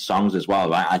like in songs as well,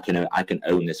 right? I can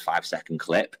own this 5-second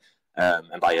clip,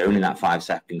 and by owning that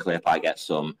 5-second clip, I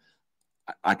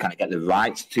kind of get the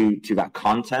rights to that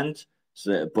content.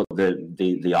 So, but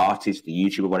the artist, the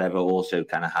YouTuber, whatever, also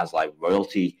kind of has like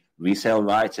royalty resale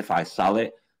rights if I sell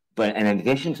it. But in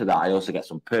addition to that, I also get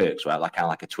some perks, right? Like kind of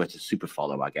like a Twitter super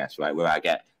follow, I guess, right? Where I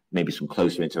get maybe some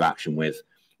closer interaction with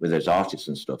those artists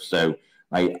and stuff. So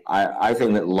I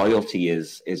think that loyalty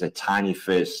is a tiny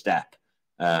first step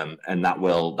and that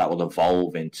will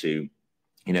evolve into,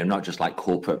 you know, not just like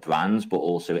corporate brands, but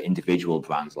also individual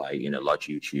brands like, you know, large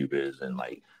YouTubers and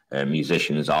like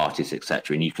musicians, artists,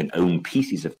 etc. And you can own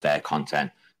pieces of their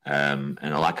content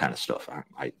and all that kind of stuff.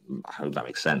 I hope that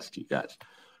makes sense to you guys.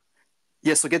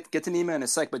 Yes, we'll get to Nima in a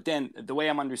sec, but Dan, the way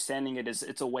I'm understanding it is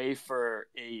it's a way for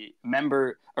a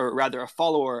member, or rather a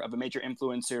follower of a major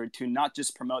influencer, to not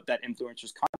just promote that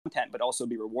influencer's content, but also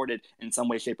be rewarded in some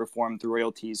way, shape, or form through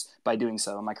royalties by doing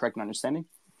so. Am I correct in understanding?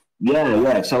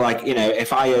 Yeah. So like, you know,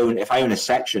 if I own a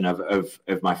section of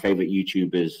my favorite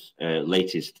YouTuber's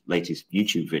latest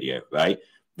YouTube video, right,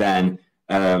 then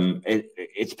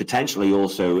it's potentially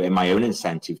also in my own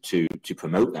incentive to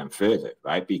promote them further,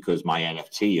 right? Because my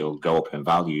NFT will go up in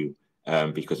value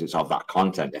because it's of that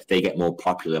content. If they get more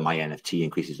popular, my NFT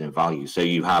increases in value. So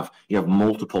you have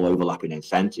multiple overlapping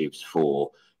incentives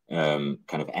for kind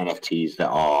of NFTs that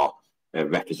are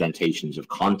representations of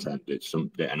content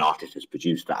that an artist has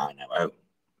produced that I now own.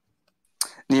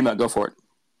 Nima, go for it.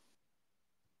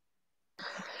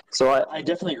 So I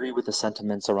definitely agree with the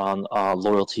sentiments around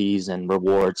loyalties and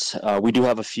rewards. We do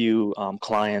have a few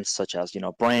clients, such as, you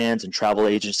know, brands and travel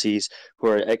agencies, who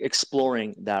are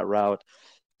exploring that route.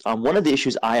 One of the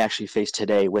issues I actually face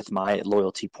today with my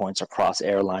loyalty points across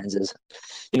airlines is,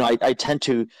 you know, I tend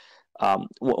to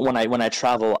when I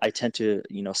travel, I tend to,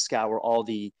 you know, scour all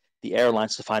the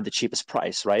airlines to find the cheapest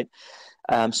price, right?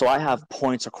 So I have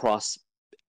points across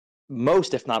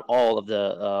most, if not all, of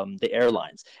the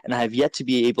airlines, and I have yet to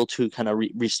be able to kind of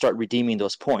restart redeeming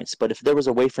those points. But if there was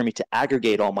a way for me to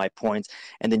aggregate all my points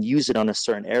and then use it on a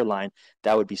certain airline,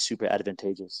 that would be super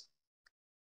advantageous.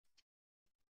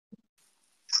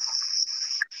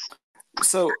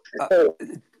 So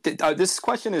this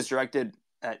question is directed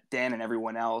at Dan and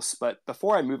everyone else, but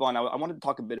before I move on, I wanted to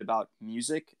talk a bit about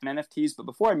music and NFTs. But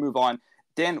before I move on,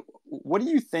 Dan, what do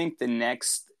you think the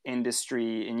next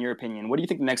industry, in your opinion, what do you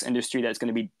think the next industry that's going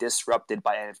to be disrupted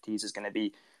by NFTs is going to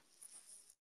be?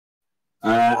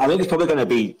 I think it's probably going to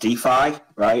be DeFi,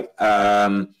 right?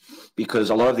 Because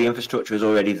a lot of the infrastructure is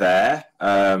already there,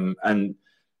 and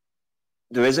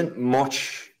there isn't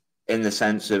much in the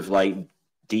sense of like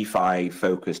DeFi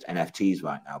focused NFTs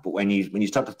right now. But when you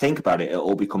start to think about it, it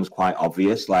all becomes quite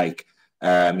obvious. Like,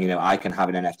 you know, I can have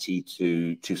an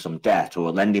NFT to some debt or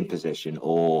a lending position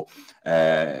or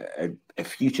a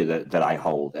future that I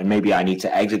hold, and maybe I need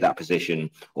to exit that position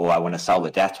or I want to sell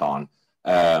the debt on.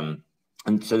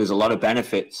 And so there's a lot of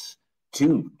benefits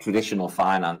to traditional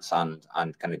finance and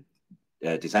kind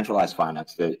of decentralized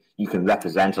finance, that you can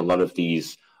represent a lot of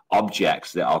these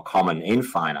objects that are common in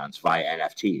finance via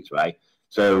NFTs, right?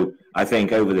 So I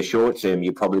think over the short term,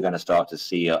 you're probably going to start to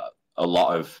see a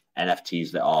lot of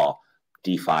NFTs that are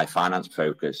DeFi finance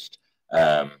focused,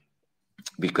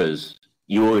 because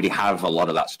you already have a lot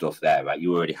of that stuff there, right?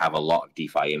 You already have a lot of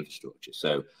DeFi infrastructure.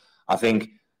 So I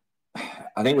think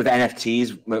with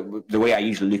NFTs, the way I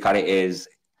usually look at it is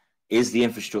the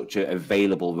infrastructure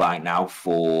available right now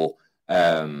for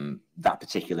that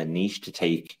particular niche to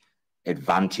take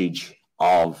advantage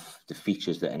of the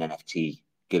features that an NFT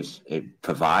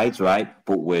provides, right?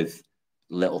 But with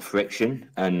little friction.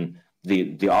 And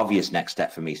the obvious next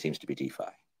step for me seems to be DeFi.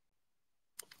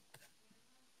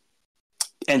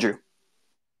 Andrew.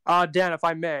 Dan, if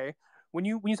I may, when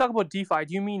you talk about DeFi,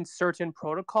 do you mean certain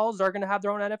protocols are going to have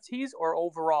their own NFTs, or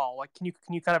overall? Like, can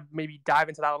you kind of maybe dive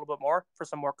into that a little bit more for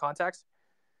some more context?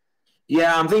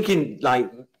 Yeah, I'm thinking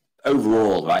like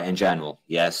overall, right, in general.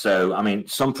 Yeah, so I mean,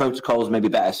 some protocols may be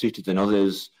better suited than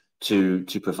others to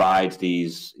provide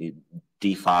these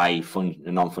DeFi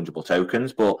non-fungible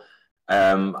tokens, but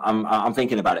I'm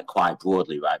thinking about it quite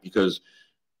broadly, right? Because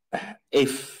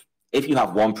if you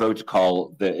have one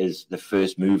protocol that is the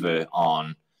first mover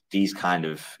on these kind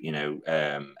of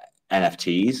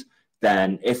NFTs,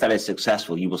 then if that is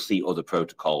successful, you will see other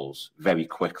protocols very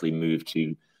quickly move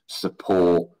to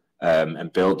support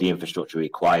and build the infrastructure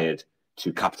required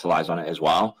to capitalize on it as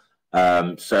well.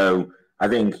 So I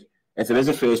think if there is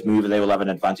a first mover, they will have an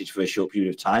advantage for a short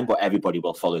period of time, but everybody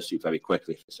will follow suit very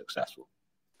quickly if it's successful.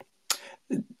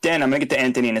 Dan, I'm going to get to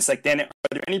Anthony in a sec. Dan, are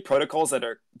there any protocols that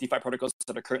are DeFi protocols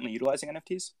that are currently utilizing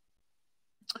NFTs?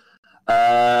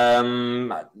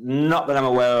 Not that I'm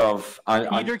aware of.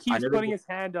 Peter keeps putting his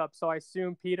hand up, so I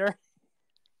assume Peter.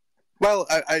 Well,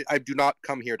 I do not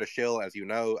come here to shill, as you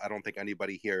know. I don't think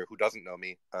anybody here who doesn't know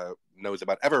me knows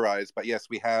about Everrise. But yes,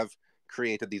 we have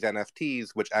created these NFTs,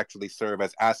 which actually serve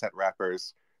as asset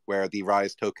wrappers, where the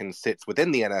Rise token sits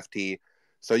within the NFT.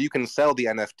 So you can sell the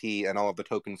NFT and all of the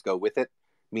tokens go with it,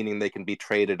 meaning they can be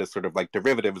traded as sort of like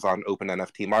derivatives on open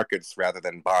NFT markets rather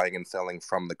than buying and selling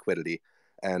from liquidity.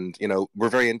 And, we're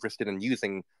very interested in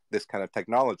using this kind of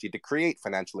technology to create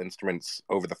financial instruments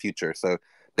over the future. So,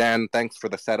 Dan, thanks for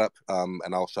the setup,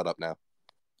 and I'll shut up now.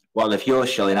 Well, if you're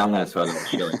shilling, I'm going to throw a little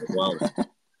shilling as well.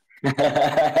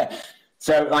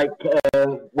 So,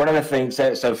 one of the things,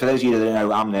 so for those of you that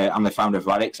don't know, I'm the founder of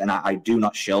Radix, and I do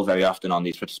not shill very often on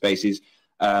these Twitter Spaces.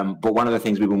 But one of the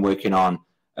things we've been working on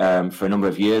for a number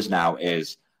of years now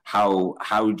is how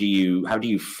do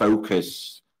you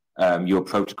focus your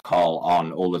protocol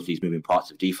on all of these moving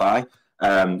parts of DeFi?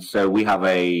 So we have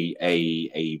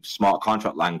a smart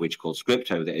contract language called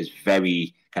Scripto that is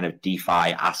very kind of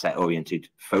DeFi asset oriented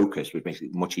focused, which makes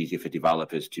it much easier for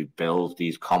developers to build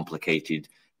these complicated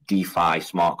DeFi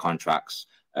smart contracts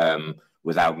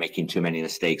without making too many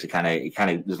mistakes. It kind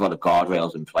of there's a lot of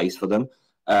guardrails in place for them,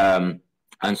 and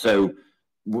so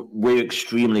we're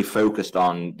extremely focused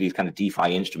on these kind of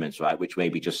DeFi instruments, right? Which may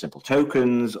be just simple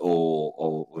tokens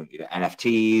or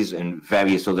NFTs and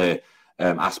various other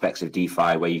aspects of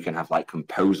DeFi where you can have like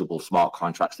composable smart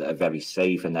contracts that are very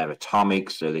safe and they're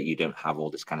atomic, so that you don't have all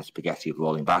this kind of spaghetti of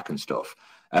rolling back and stuff.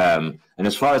 And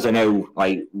as far as I know,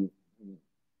 like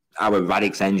our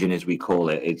Radix engine, as we call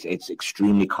it, it's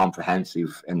extremely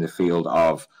comprehensive in the field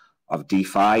of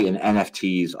DeFi, and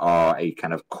NFTs are a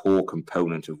kind of core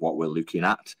component of what we're looking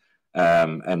at,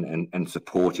 and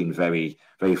supporting very,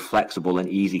 very flexible and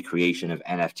easy creation of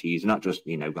NFTs, not just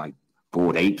like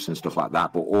Bored Apes and stuff like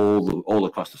that, but all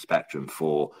across the spectrum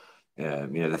for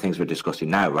the things we're discussing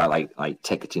now, right? Like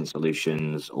ticketing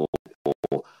solutions or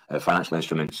financial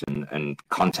instruments and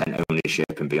content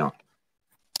ownership and beyond.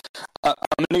 I'm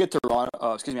gonna get to Ron.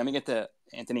 I'm gonna get to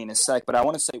Anthony in a sec, but I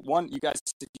want to say, one, you guys,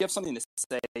 if you have something to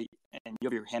say and you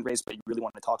have your hand raised, but you really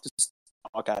want to talk, just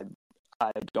talk.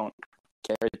 I don't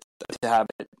care to have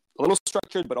it a little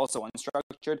structured, but also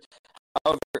unstructured.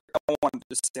 However, I want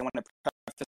to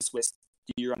preface with,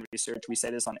 do your own research. We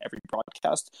say this on every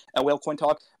broadcast at Whalecoin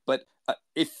Talk, but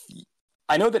if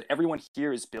I know that everyone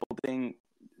here is building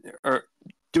or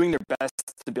doing their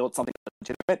best to build something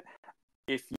legitimate.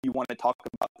 If you want to talk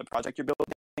about the project you're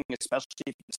building, especially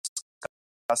if you're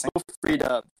discussing,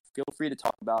 feel free to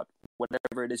talk about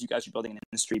whatever it is you guys are building in the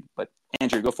industry. But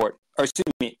Andrew, go for it. Or excuse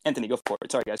me, Anthony, go for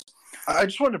it. Sorry, guys. I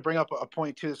just wanted to bring up a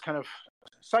point too. That's kind of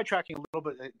sidetracking a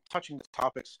little bit, touching the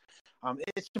topics.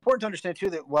 It's important to understand too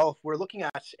that while we're looking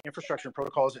at infrastructure and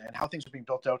protocols and how things are being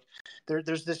built out,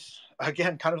 there's this,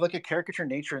 again, kind of like a caricature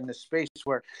nature in this space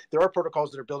where there are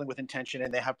protocols that are building with intention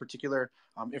and they have particular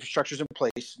infrastructures in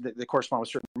place that correspond with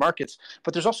certain markets.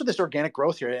 But there's also this organic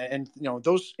growth here, and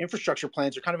those infrastructure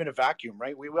plans are kind of in a vacuum,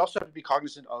 right? We also have to be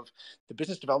cognizant of the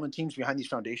business development teams behind these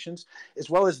foundations, as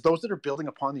well as those that are building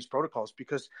upon these protocols,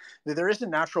 because there is a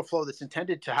natural flow that's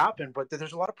intended to happen, but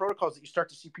there's a lot of protocols that you start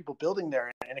to see people building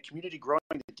there and a community growing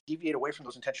that deviate away from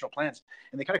those intentional plans,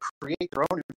 and they kind of create their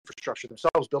own infrastructure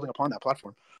themselves, building upon that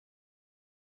platform.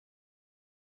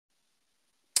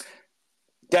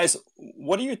 Guys,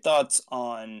 what are your thoughts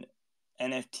on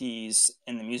NFTs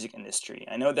in the music industry?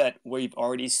 I know that we've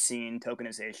already seen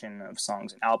tokenization of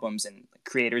songs and albums and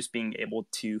creators being able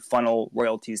to funnel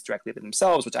royalties directly to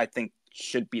themselves, which I think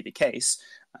should be the case.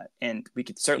 And we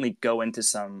could certainly go into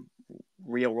some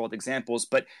real world examples,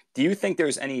 but do you think there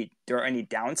are any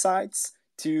downsides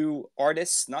to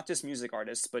artists, not just music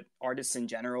artists, but artists in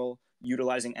general,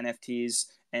 utilizing NFTs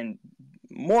and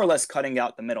more or less cutting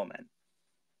out the middlemen?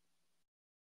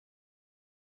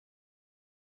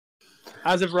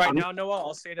 As of right now, Noah,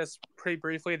 I'll say this pretty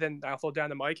briefly, then I'll throw down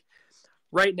the mic.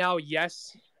 Right now,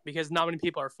 yes, because not many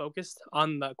people are focused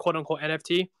on the quote-unquote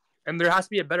NFT, and there has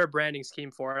to be a better branding scheme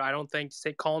for it. I don't think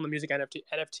calling the music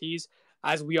NFTs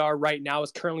as we are right now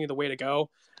is currently the way to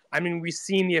go. I mean, we've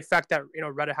seen the effect that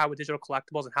Reddit had with digital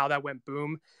collectibles and how that went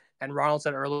boom. And Ronald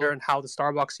said earlier, and how the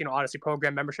Starbucks Odyssey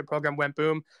program, membership program went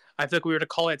boom. I think we were to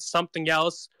call it something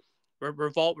else,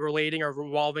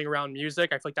 revolving around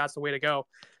music. I feel like that's the way to go.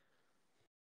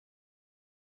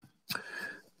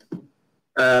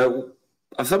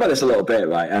 I've thought about this a little bit,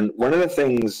 right? And one of the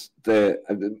things that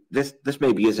this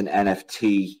maybe isn't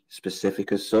NFT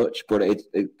specific as such, but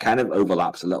it kind of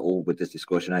overlaps a little with this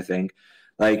discussion, I think.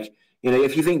 Like,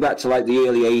 if you think back to like the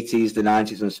early 80s, the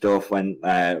 90s and stuff, when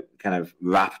kind of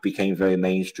rap became very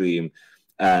mainstream,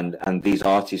 and these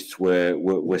artists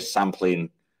were sampling,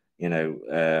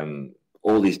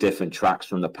 all these different tracks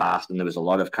from the past, and there was a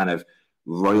lot of kind of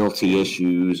royalty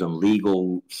issues and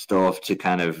legal stuff to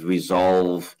kind of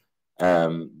resolve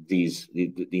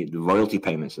the royalty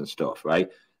payments and stuff, right?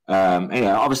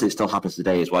 Obviously it still happens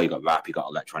today as well. You got rap, you got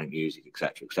electronic music,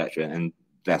 etc., and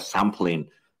they're sampling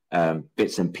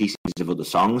bits and pieces of other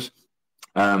songs.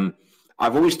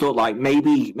 I've always thought like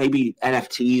maybe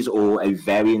NFTs or a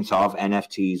variant of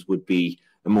NFTs would be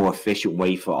a more efficient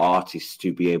way for artists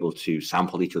to be able to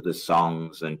sample each other's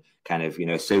songs and kind of,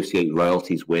 associate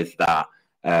royalties with that,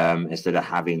 instead of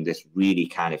having this really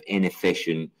kind of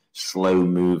inefficient,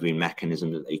 slow-moving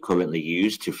mechanism that they currently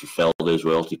use to fulfill those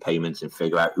royalty payments and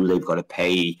figure out who they've got to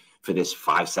pay for this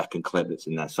 5-second clip that's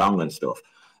in their song and stuff.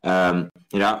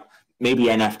 Maybe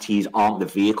NFTs aren't the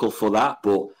vehicle for that,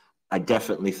 but I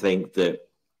definitely think that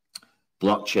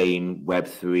blockchain,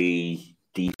 Web3,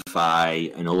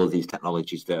 DeFi, and all of these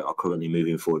technologies that are currently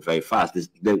moving forward very fast,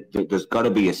 there's got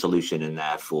to be a solution in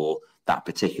there for that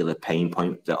particular pain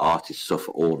point that artists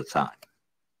suffer all the time.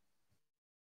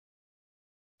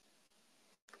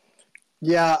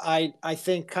 Yeah, I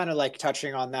think kind of like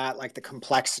touching on that, like the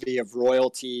complexity of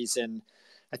royalties, and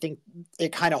I think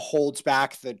it kind of holds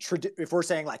back if we're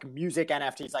saying like music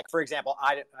NFTs, like for example,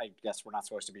 I guess we're not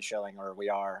supposed to be shilling, or we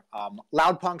are.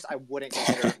 Loudpunks, I wouldn't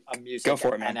consider a music Go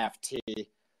for it, man. NFT.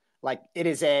 Like it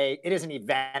is an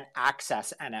event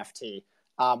access NFT,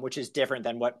 which is different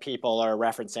than what people are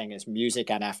referencing as music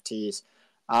NFTs.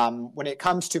 When it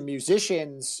comes to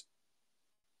musicians,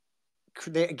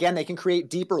 they can create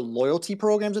deeper loyalty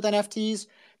programs with NFTs.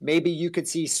 Maybe you could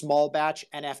see small batch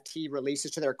NFT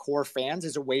releases to their core fans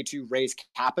as a way to raise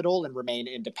capital and remain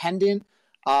independent.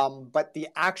 But the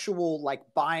actual like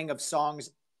buying of songs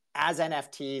as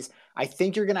NFTs, I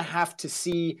think you're going to have to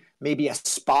see maybe a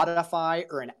Spotify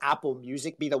or an Apple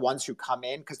Music be the ones who come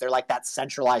in, because they're like that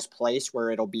centralized place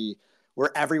where it'll be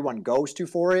where everyone goes to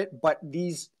for it. But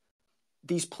these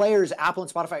players, Apple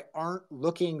and Spotify, aren't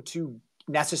looking to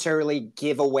necessarily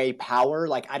give away power.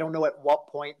 Like, I don't know at what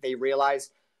point they realize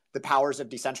the powers of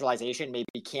decentralization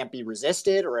maybe can't be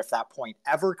resisted, or if that point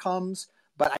ever comes.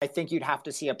 But I think you'd have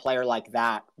to see a player like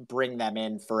that bring them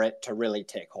in for it to really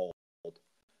take hold.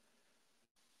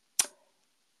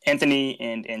 Anthony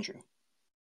and Andrew.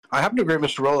 I happen to agree with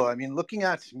Mr. Rollo. I mean, looking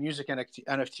at music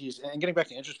NFTs, and getting back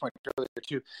to Andrew's point earlier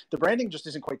too, the branding just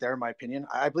isn't quite there in my opinion.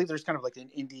 I believe there's kind of like an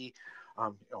indie,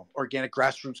 organic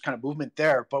grassroots kind of movement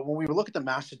there. But when we look at the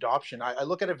mass adoption, I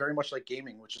look at it very much like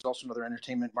gaming, which is also another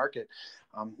entertainment market.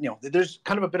 There's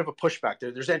kind of a bit of a pushback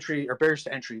there. There's entry or barriers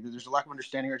to entry. There's a lack of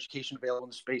understanding or education available in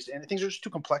the space, and things are just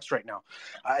too complex right now.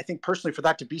 I think personally, for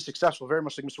that to be successful, very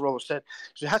much like Mr. Rollo said,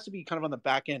 so it has to be kind of on the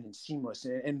back end and seamless.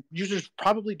 And users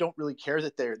probably don't really care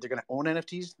that they're going to own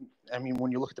NFTs. I mean,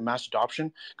 when you look at the mass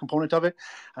adoption component of it,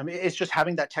 I mean, it's just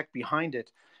having that tech behind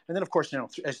it. And then, of course,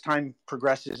 as time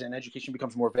progresses and education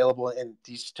becomes more available and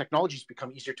these technologies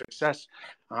become easier to access,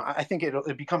 I think it'll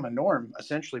become a norm,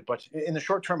 essentially. But in the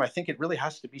short term, I think it really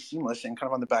has to be seamless and kind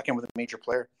of on the back end with a major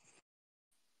player.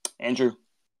 Andrew?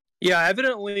 Yeah,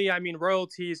 evidently, I mean,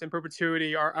 royalties and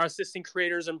perpetuity are assisting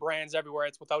creators and brands everywhere.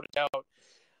 It's without a doubt.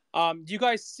 Do you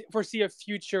guys foresee a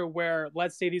future where,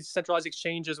 let's say, these centralized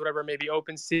exchanges, whatever it may be,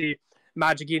 OpenSea,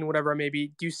 Magic Eden, whatever it may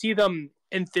be, do you see them,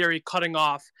 in theory, cutting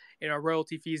off,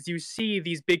 royalty fees? Do you see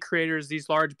these big creators, these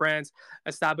large brands,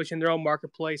 establishing their own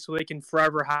marketplace so they can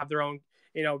forever have their own,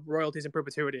 royalties in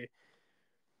perpetuity?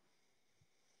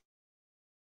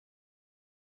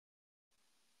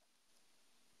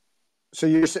 So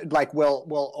you're like,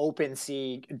 will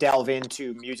OpenSea delve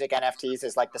into music NFTs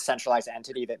as like the centralized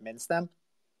entity that mints them?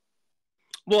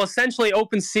 Well, essentially,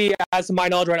 OpenSea, as to my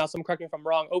knowledge right now, someone correct me if I'm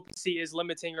wrong, OpenSea is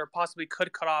limiting or possibly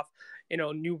could cut off,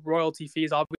 new royalty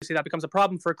fees. Obviously, that becomes a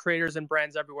problem for creators and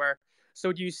brands everywhere.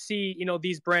 So do you see,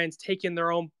 these brands taking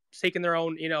their own,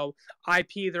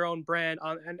 IP, their own brand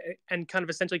on, and kind of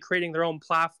essentially creating their own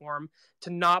platform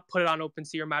to not put it on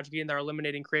OpenSea or Magic Eden that are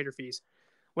eliminating creator fees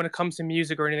when it comes to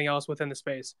music or anything else within the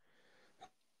space?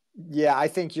 Yeah, I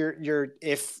think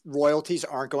if royalties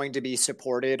aren't going to be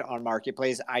supported on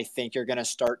marketplace, I think you're going to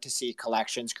start to see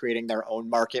collections creating their own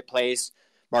marketplaces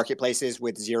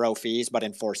with zero fees, but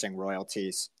enforcing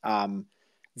royalties.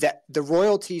 That the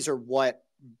royalties are what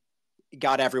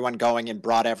got everyone going and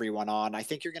brought everyone on. I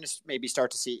think you're going to maybe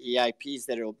start to see EIPs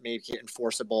that will make it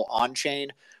enforceable on chain,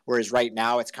 whereas right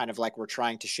now it's kind of like we're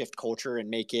trying to shift culture and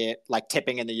make it like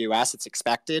tipping in the US. It's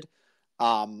expected.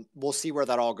 We'll see where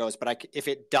that all goes. But if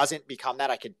it doesn't become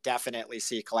that, I could definitely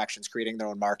see collections creating their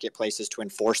own marketplaces to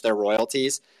enforce their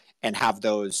royalties and have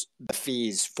the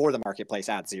fees for the marketplace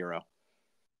at zero.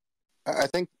 I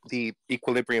think the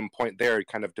equilibrium point there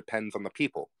kind of depends on the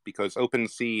people, because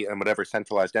OpenSea and whatever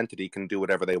centralized entity can do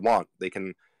whatever they want. They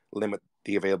can limit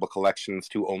the available collections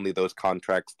to only those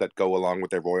contracts that go along with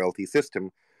their royalty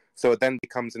system. So it then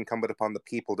becomes incumbent upon the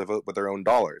people to vote with their own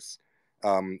dollars.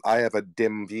 I have a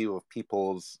dim view of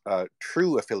people's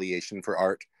true affiliation for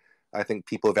art. I think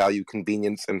people value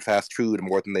convenience and fast food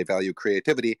more than they value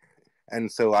creativity.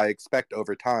 And so I expect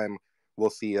over time, we'll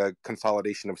see a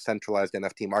consolidation of centralized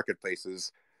NFT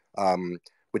marketplaces,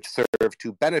 which serve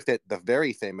to benefit the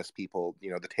very famous people,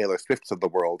 the Taylor Swifts of the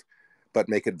world, but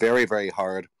make it very, very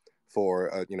hard for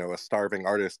a starving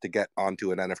artist to get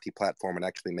onto an NFT platform and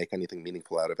actually make anything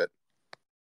meaningful out of it.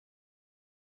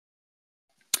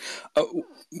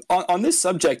 On this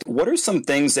subject, what are some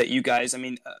things that you guys,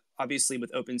 obviously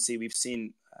with OpenSea we've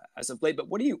seen as of late, but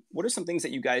what are some things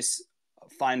that you guys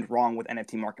find wrong with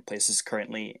NFT marketplaces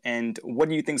currently, and what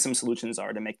do you think some solutions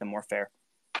are to make them more fair?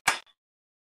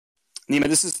 Nima,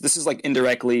 this is like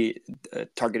indirectly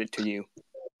targeted to you.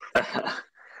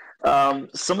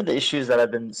 Some of the issues that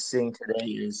I've been seeing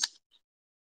today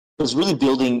is really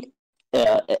building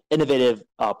innovative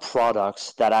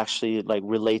products that actually like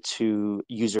relate to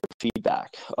user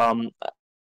feedback. A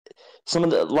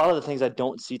lot of the things I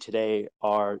don't see today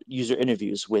are user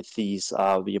interviews with these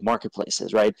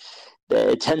marketplaces, right?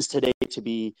 It tends today to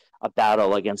be a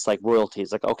battle against like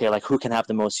royalties, like, okay, like who can have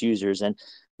the most users? And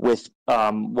with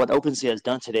what OpenSea has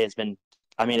done today,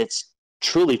 it's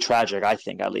truly tragic, I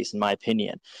think, at least in my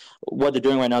opinion. What they're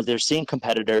doing right now is they're seeing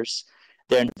competitors,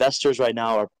 their investors right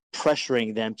now are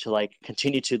pressuring them to like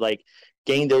continue to like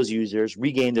gain those users,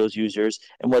 regain those users.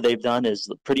 And what they've done is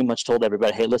pretty much told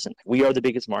everybody, hey, listen, we are the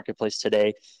biggest marketplace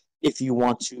today. If you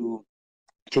want to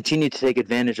continue to take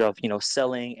advantage of,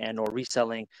 selling and or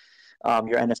reselling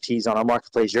your NFTs on our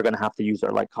marketplace, you're going to have to use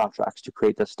our like contracts to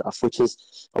create this stuff, which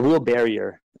is a real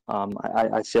barrier,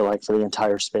 I feel like, for the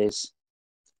entire space.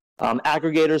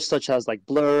 Aggregators such as like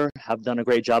Blur have done a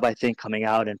great job, I think, coming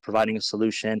out and providing a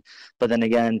solution. But then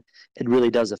again, it really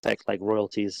does affect like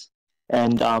royalties.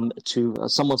 And to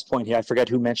someone's point here, I forget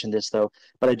who mentioned this though,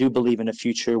 but I do believe in a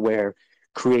future where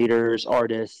creators,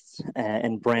 artists,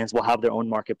 and brands will have their own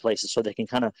marketplaces, so they can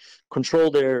kind of control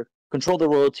their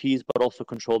royalties, but also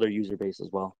control their user base as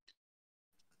well.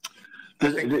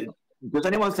 Does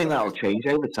anyone think that'll change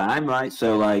over time? Right,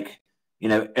 so like,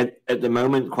 at the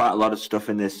moment, quite a lot of stuff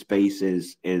in this space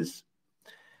is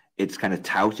it's kind of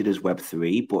touted as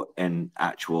Web3, but in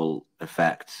actual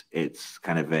effect, it's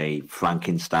kind of a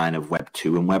Frankenstein of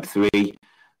Web2 and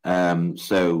Web3.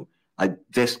 So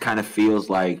this kind of feels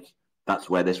like that's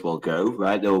where this will go,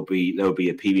 right? There will be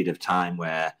a period of time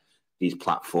where these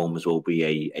platforms will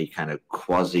be a kind of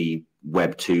quasi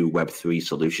Web2, Web3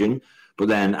 solution. But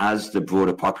then as the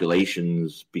broader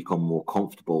populations become more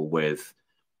comfortable with,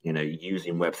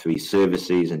 using Web3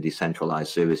 services and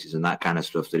decentralized services and that kind of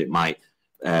stuff, that it might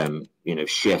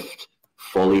shift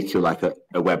fully to like a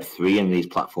Web3 and these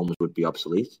platforms would be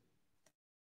obsolete.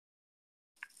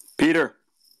 Peter.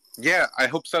 Yeah, I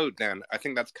hope so, Dan. I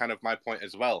think that's kind of my point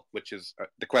as well, which is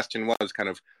the question was kind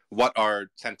of what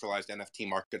are centralized NFT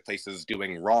marketplaces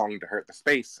doing wrong to hurt the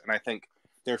space? And I think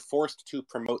they're forced to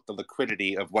promote the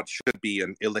liquidity of what should be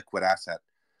an illiquid asset.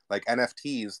 Like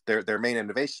NFTs, their main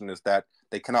innovation is that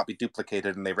they cannot be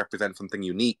duplicated and they represent something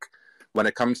unique. When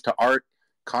it comes to art,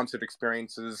 concert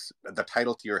experiences, the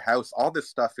title to your house, all this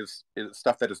stuff is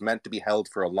stuff that is meant to be held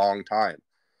for a long time.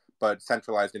 But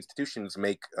centralized institutions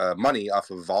make money off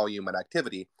of volume and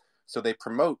activity, so they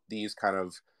promote these kind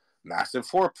of massive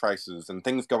floor prices and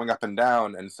things going up and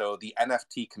down. And so the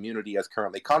NFT community as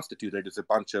currently constituted is a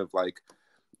bunch of like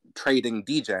trading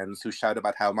degens who shout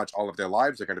about how much all of their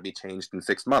lives are going to be changed in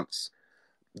 6 months.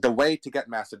 The way to get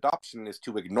mass adoption is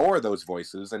to ignore those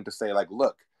voices and to say, like,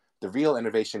 look, the real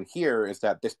innovation here is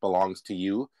that this belongs to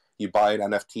you. You buy an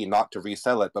NFT not to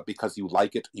resell it, but because you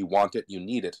like it, you want it, you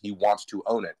need it, you want to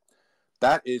own it.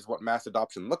 That is what mass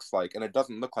adoption looks like, and it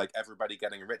doesn't look like everybody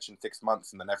getting rich in 6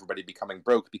 months and then everybody becoming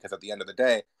broke, because at the end of the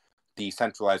day, the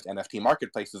centralized NFT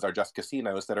marketplaces are just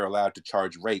casinos that are allowed to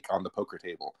charge rake on the poker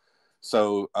table.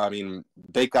 So, I mean,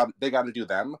 they got to do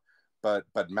them, but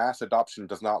mass adoption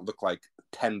does not look like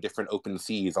 10 different open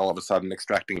seas all of a sudden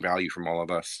extracting value from all of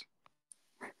us.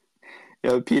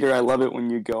 Peter, I love it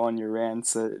when you go on your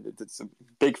rants. It's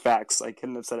big facts. I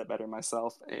couldn't have said it better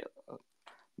myself.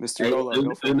 Mr. Gola,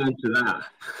 go for it. To that.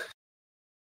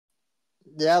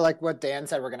 Yeah, like what Dan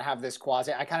said, we're going to have this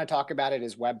quasi. I kind of talk about it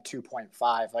as Web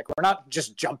 2.5. Like, we're not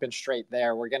just jumping straight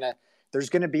there. There's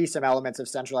going to be some elements of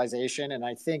centralization. And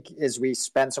I think as we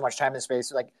spend so much time in this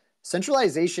space, like,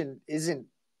 centralization isn't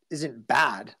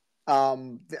bad.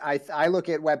 I look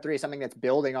at Web3 as something that's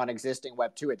building on existing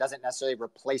Web2. It doesn't necessarily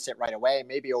replace it right away.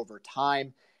 Maybe over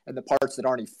time, and the parts that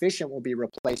aren't efficient will be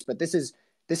replaced. But this is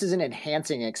an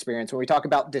enhancing experience. When we talk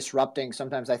about disrupting,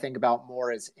 sometimes I think about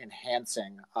more as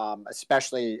enhancing,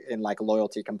 especially in like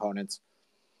loyalty components.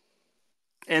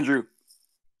 Andrew.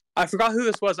 I forgot who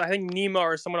this was. I think Nima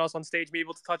or someone else on stage may be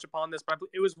able to touch upon this, but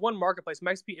it was one marketplace.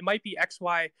 It might be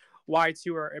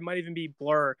XYY2, or it might even be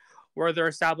Blur, where they're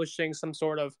establishing some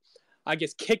sort of I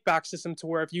guess, kickback system to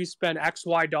where if you spend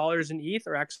XY dollars in ETH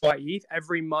or XY ETH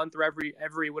every month or every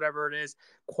whatever it is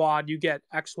quad, you get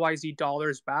XYZ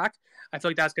dollars back. I feel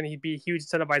like that's going to be a huge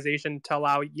incentivization to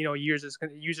allow, you know, users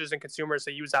and consumers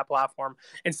to use that platform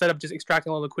instead of just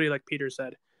extracting all the liquidity, like Peter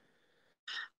said.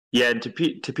 Yeah, and to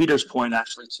Peter's point,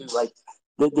 actually, too, like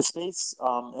the space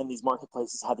and these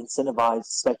marketplaces have incentivized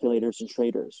speculators and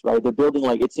traders, right? They're building,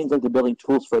 like, it seems like they're building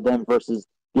tools for them versus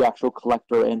the actual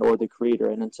collector and or the creator.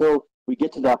 And until we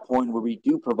get to that point where we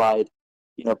do provide,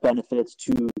 you know, benefits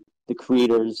to the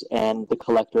creators and the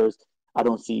collectors, I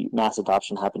don't see mass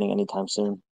adoption happening anytime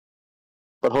soon.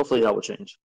 But hopefully that will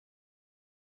change.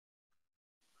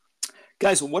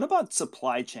 Guys, what about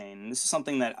supply chain? This is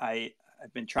something that I've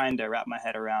been trying to wrap my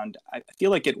head around. I feel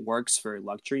like it works for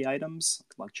luxury items,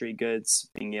 luxury goods,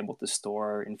 being able to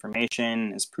store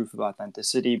information as proof of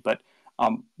authenticity. But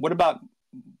what about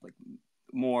like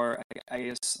more, I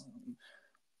guess,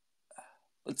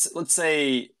 let's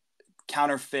say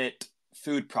counterfeit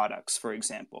food products, for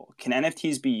example? Can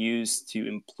NFTs be used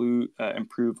to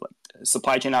improve like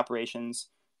supply chain operations,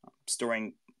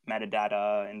 storing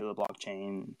metadata into the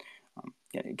blockchain,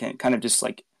 kind of just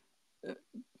like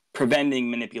preventing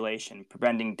manipulation,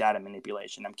 preventing data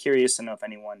manipulation? I'm curious to know if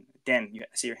anyone, Dan, I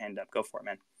see your hand up. Go for it,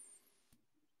 man.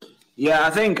 Yeah,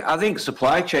 I think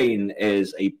supply chain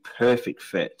is a perfect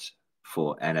fit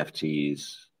for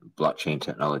NFTs, blockchain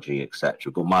technology,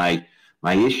 etc. But my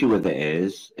issue with it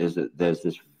is that there's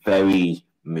this very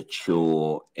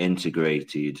mature,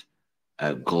 integrated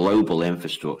global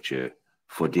infrastructure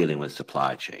for dealing with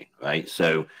supply chain, right?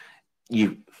 So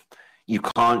you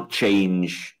can't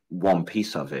change one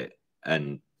piece of it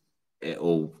and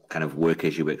it'll kind of work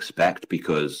as you expect,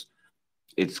 because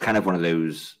it's kind of one of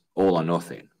those all or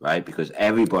nothing, right? Because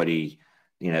everybody,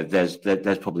 you know, there's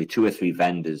probably 2 or 3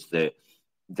 vendors that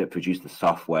produce the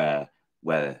software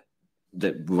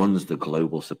that runs the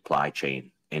global supply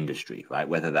chain industry, right?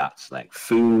 Whether that's like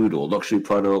food or luxury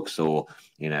products or,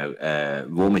 you know,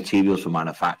 raw materials for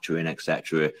manufacturing,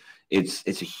 etc. It's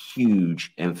a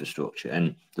huge infrastructure.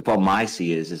 And the problem I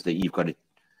see is that you've got to,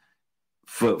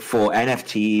 for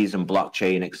NFTs and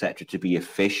blockchain, etc., to be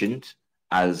efficient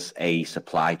as a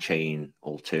supply chain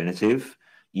alternative,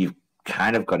 you've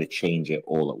kind of got to change it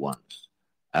all at once.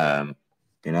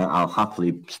 You know, I'll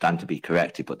happily stand to be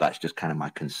corrected, but that's just kind of my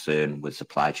concern with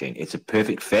supply chain. It's a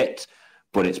perfect fit,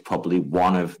 but it's probably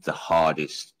one of the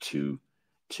hardest to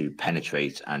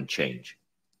penetrate and change.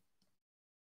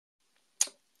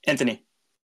 Anthony.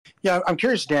 Yeah, I'm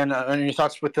curious, Dan, on your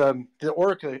thoughts with the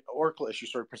Oracle issue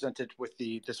sort of presented with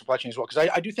the supply chain as well, because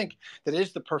I do think that it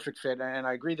is the perfect fit, and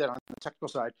I agree that on the technical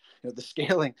side, you know, the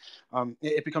scaling,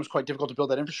 it becomes quite difficult to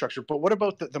build that infrastructure. But what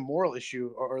about the moral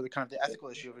issue or the kind of the ethical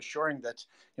issue of assuring that,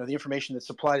 you know, the information that's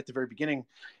supplied at the very beginning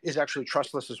is actually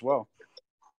trustless as well?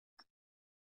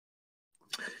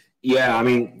 Yeah, I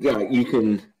mean, yeah, you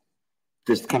can.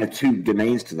 There's kind of 2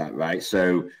 domains to that, right?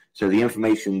 So the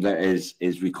information that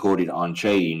is recorded on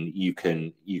chain, you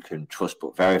can trust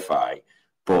but verify,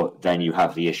 but then you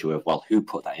have the issue of, well, who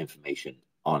put that information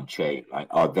on chain, right?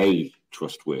 Are they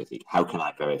trustworthy? How can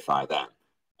I verify them?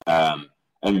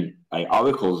 And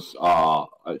oracles are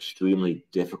extremely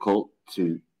difficult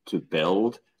to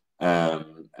build,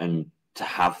 and to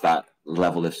have that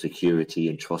level of security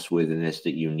and trustworthiness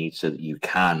that you need so that you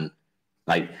can,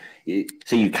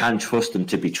 so you can trust them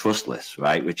to be trustless,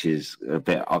 right? Which is a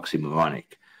bit oxymoronic.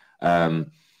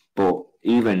 But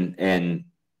even in,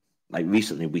 like,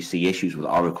 recently, we see issues with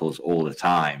oracles all the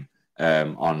time,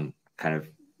 on kind of,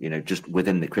 you know, just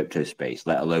within the crypto space,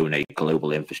 let alone a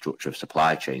global infrastructure of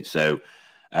supply chain. So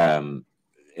I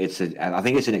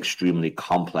think it's an extremely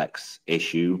complex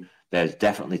issue. There's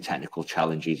definitely technical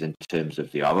challenges in terms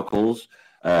of the oracles.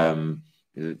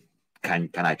 Can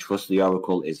I trust the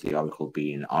oracle? Is the oracle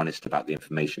being honest about the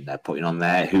information they're putting on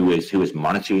there? Who is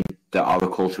monitoring the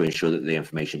oracle to ensure that the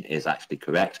information is actually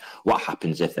correct? What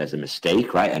happens if there's a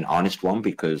mistake, right? An honest one,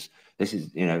 because this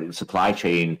is, you know, supply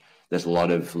chain. There's a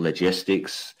lot of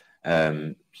logistics.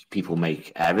 People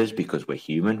make errors because we're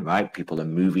human, right? People are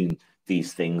moving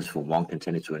these things from one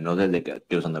container to another. That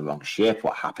goes on the wrong ship.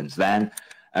 What happens then?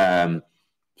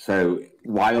 So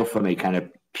while from a kind of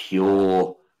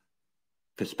pure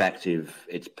perspective,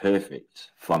 it's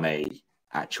perfect, from a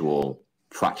actual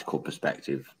practical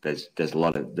perspective, there's a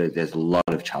lot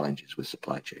of challenges with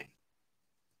supply chain.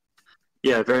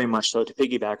 Yeah, very much so. To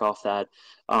piggyback off that,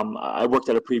 I worked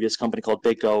at a previous company called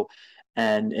BitGo,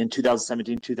 and in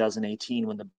 2017, 2018,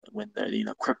 when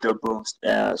the crypto boom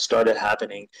started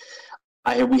happening,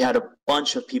 we had a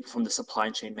bunch of people from the supply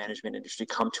chain management industry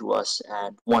come to us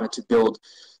and wanted to build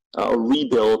or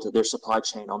rebuild their supply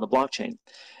chain on the blockchain.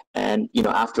 And, you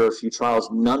know, after a few trials,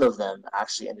 none of them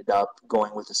actually ended up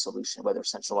going with a solution, whether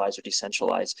centralized or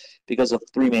decentralized, because of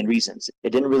three main reasons. It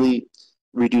didn't really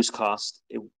reduce cost,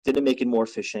 it didn't make it more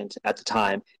efficient at the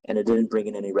time, and it didn't bring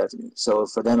in any revenue. So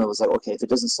for them, it was like, okay, if it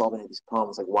doesn't solve any of these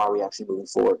problems, like, why are we actually moving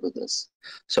forward with this?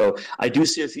 So I do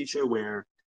see a future where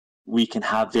we can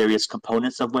have various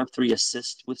components of Web3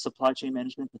 assist with supply chain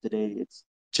management, but today it's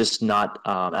just not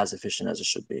as efficient as it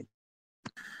should be.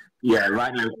 Yeah,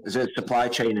 right now, the supply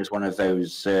chain is one of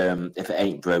those, if it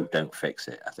ain't broke, don't fix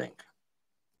it, I think.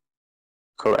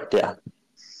 Correct, yeah.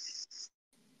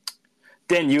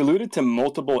 Dan, you alluded to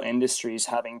multiple industries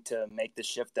having to make the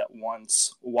shift at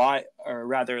once. Why, or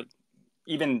rather,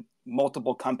 even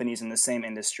multiple companies in the same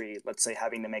industry, let's say,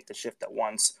 having to make the shift at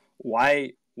once.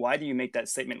 Why do you make that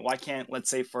statement? Why can't, let's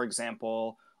say, for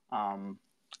example,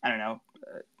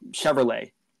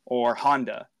 Chevrolet or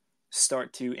Honda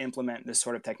start to implement this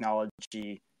sort of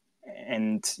technology?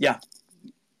 And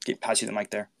pass you the mic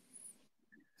there.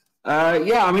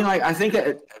 Yeah, I mean, like, I think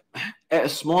at a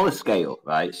smaller scale,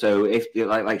 right? So if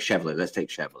like Chevrolet, let's take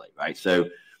Chevrolet, right? So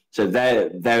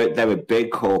they're a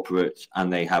big corporate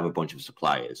and they have a bunch of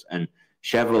suppliers, and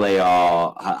Chevrolet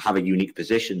have a unique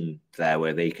position there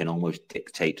where they can almost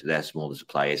dictate to their smaller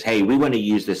suppliers, hey, we want to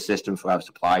use this system for our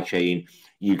supply chain.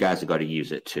 You guys have got to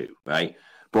use it too, right?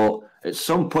 But at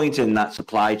some point in that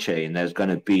supply chain, there's going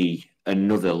to be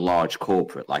another large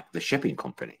corporate like the shipping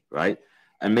company, right?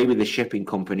 And maybe the shipping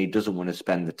company doesn't want to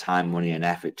spend the time, money, and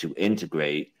effort to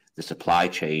integrate the supply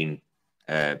chain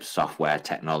software,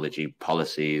 technology,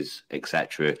 policies,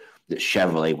 etc., that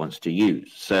Chevrolet wants to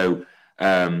use. So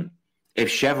if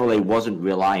Chevrolet wasn't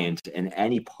reliant in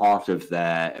any part of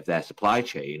their supply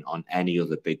chain on any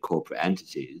other big corporate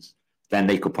entities, then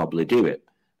they could probably do it,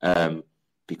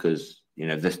 because you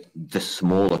know the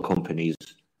smaller companies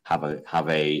have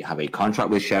a contract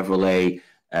with Chevrolet.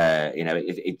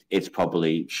 It's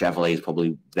probably Chevrolet is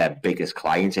probably their biggest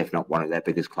client, if not one of their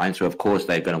biggest clients. So of course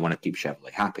they're going to want to keep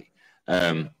Chevrolet happy.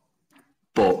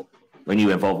 But when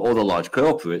you involve all the large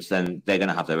corporates, then they're going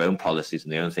to have their own policies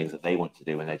and their own things that they want to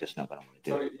do, and they're just not going to want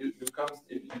to do. Sorry,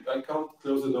 I can't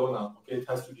close the door now. Okay, it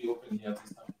has to be open here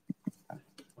this time.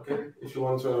 Okay, if you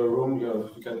want a room,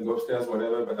 you can go upstairs,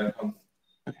 whatever, but I can't.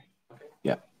 Okay.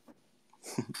 Yeah.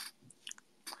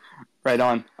 Right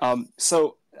on.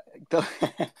 So. I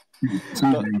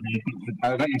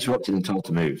got interrupted and told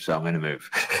to move, so I'm going to move.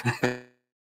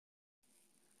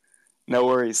 No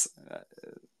worries.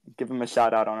 Give him a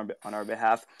shout out on our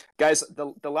behalf, guys.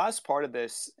 The last part of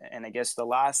this, and I guess the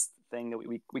last thing that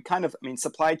we kind of, I mean,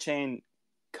 supply chain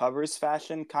covers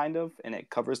fashion kind of, and it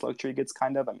covers luxury goods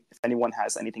kind of. I mean, if anyone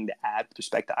has anything to add with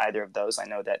respect to either of those, I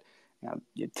know that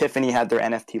Tiffany had their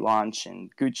NFT launch,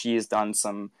 and Gucci has done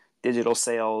some digital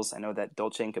sales. I know that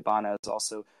Dolce & Gabbana is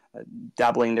also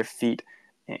dabbling their feet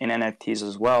in NFTs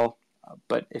as well.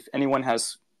 But if anyone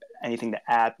has anything to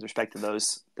add with respect to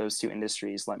those two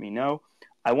industries, let me know.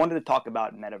 I wanted to talk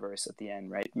about metaverse at the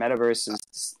end, right? Metaverse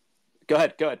is. Go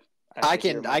ahead. I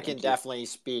can definitely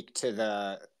speak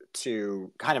to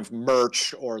kind of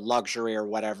merch or luxury or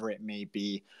whatever it may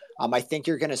be. I think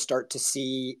you're going to start to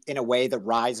see, in a way, the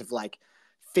rise of like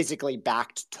physically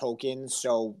backed tokens.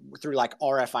 So through like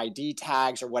RFID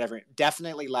tags or whatever,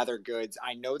 definitely leather goods.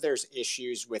 I know there's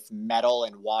issues with metal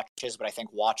and watches, but I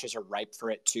think watches are ripe for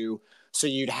it too. So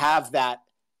you'd have that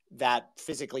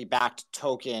physically backed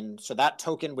token. So that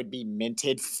token would be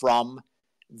minted from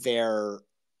their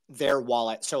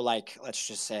wallet. So like, let's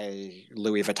just say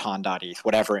Louis Vuitton.eth,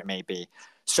 whatever it may be.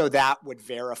 So that would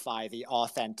verify the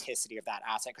authenticity of that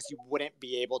asset, because you wouldn't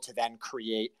be able to then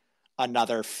create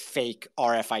another fake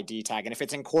RFID tag. And if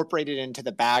it's incorporated into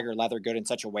the bag or leather good in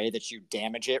such a way that you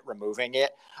damage it, removing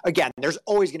it, again, there's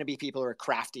always going to be people who are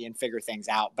crafty and figure things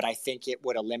out, but I think it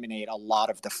would eliminate a lot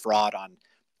of the fraud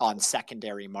on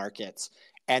secondary markets.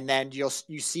 And then you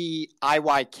see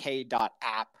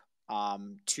IYK.app,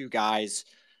 two guys,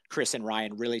 Chris and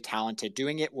Ryan, really talented,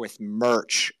 doing it with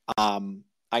merch.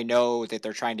 I know that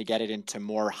they're trying to get it into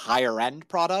more higher end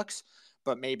products,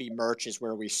 but maybe merch is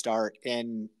where we start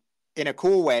in a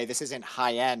cool way. This isn't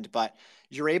high end, but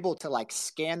you're able to like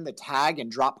scan the tag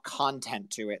and drop content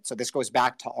to it. So this goes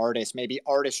back to artists, maybe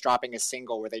artists dropping a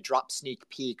single where they drop sneak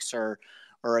peeks or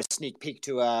a sneak peek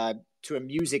to a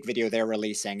music video they're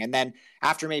releasing. And then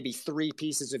after maybe 3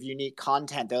 pieces of unique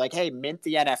content, they're like, hey, mint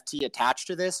the NFT attached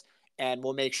to this, and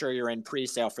we'll make sure you're in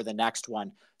pre-sale for the next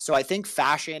one. So I think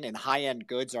fashion and high-end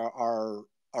goods are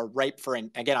ripe for,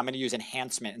 again, I'm going to use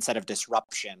enhancement instead of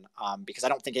disruption, because I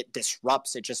don't think it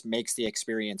disrupts. It just makes the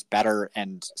experience better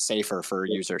and safer for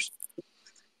users.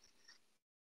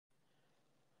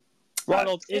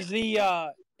 Ronald, is the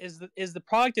is the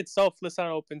product itself listed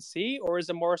on OpenSea, or is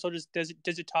it more so just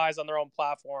digitized on their own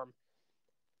platform?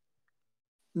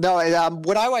 No,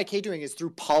 what IYK doing is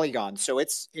through Polygon, so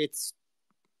it's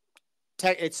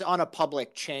on a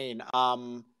public chain.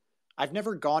 I've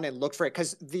never gone and looked for it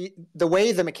because the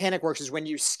way the mechanic works is when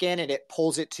you scan it, it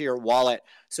pulls it to your wallet.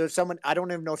 So if I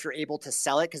don't even know if you're able to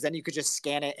sell it, because then you could just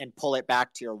scan it and pull it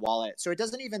back to your wallet. So it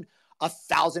doesn't even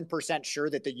 1,000% sure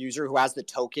that the user who has the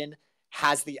token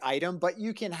has the item, but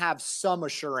you can have some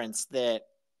assurance that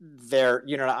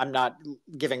I'm not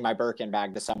giving my Birkin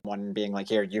bag to someone and being like,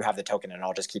 here, you have the token and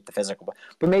I'll just keep the physical.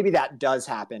 But maybe that does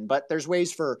happen. But there's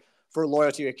ways for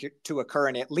loyalty to occur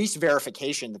and at least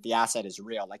verification that the asset is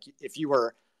real. Like if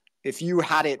you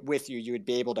had it with you, you would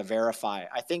be able to verify.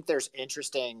 I think there's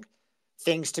interesting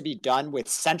things to be done with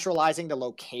centralizing the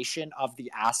location of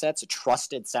the assets, a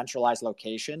trusted centralized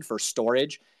location for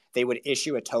storage. They would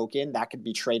issue a token that could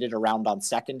be traded around on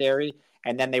secondary,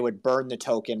 and then they would burn the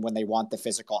token when they want the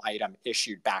physical item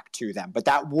issued back to them. But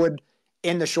that would,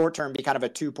 in the short term, be kind of a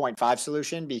 2.5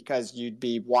 solution because you'd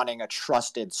be wanting a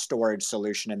trusted storage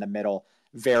solution in the middle,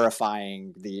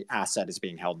 verifying the asset is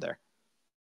being held there.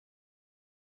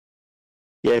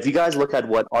 Yeah, if you guys look at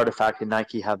what Artifact and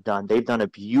Nike have done, they've done a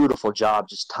beautiful job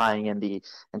just tying in the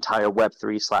entire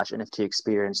Web3/NFT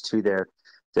experience to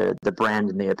the brand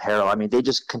and the apparel. I mean, they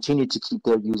just continue to keep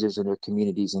their users and their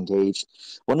communities engaged.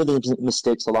 One of the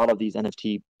mistakes a lot of these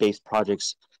NFT-based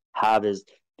projects have is,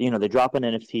 they drop an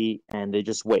NFT and they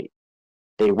just wait.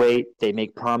 They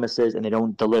make promises, and they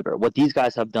don't deliver. What these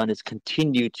guys have done is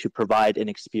continue to provide an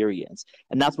experience.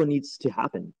 And that's what needs to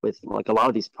happen with like a lot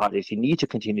of these projects. You need to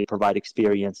continue to provide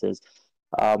experiences,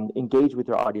 engage with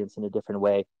your audience in a different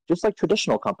way, just like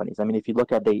traditional companies. I mean, if you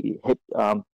look at the hit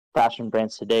fashion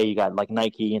brands today, you got like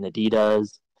Nike and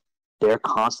Adidas. They're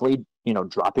constantly,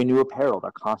 dropping new apparel.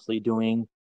 They're constantly doing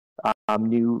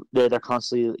they're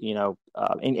constantly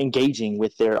engaging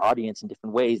with their audience in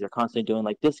different ways. They're constantly doing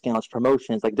like discounts,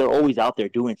 promotions. Like they're always out there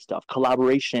doing stuff,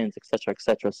 collaborations,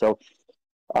 etc. So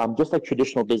just like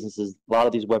traditional businesses, a lot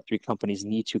of these Web3 companies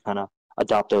need to kind of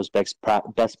adopt those best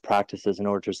practices in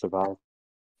order to survive.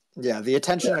 Yeah, the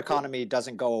attention economy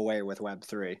doesn't go away with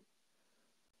Web3.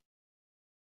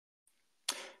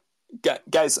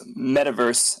 Guys,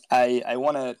 metaverse. I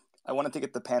want to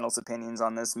get the panel's opinions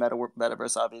on this.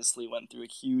 Metaverse obviously went through a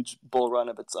huge bull run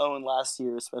of its own last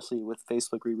year, especially with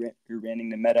Facebook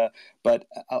rebranding to Meta. But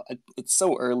it's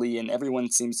so early, and everyone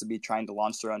seems to be trying to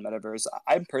launch their own metaverse.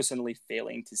 I'm personally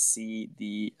failing to see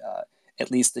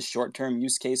at least the short-term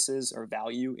use cases or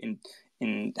value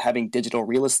in having digital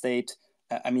real estate.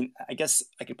 I mean, I guess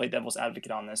I could play devil's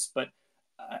advocate on this, but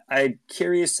I'm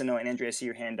curious to know, and Andrea, I see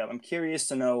your hand up. I'm curious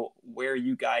to know where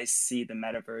you guys see the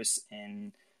metaverse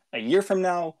in a year from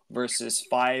now versus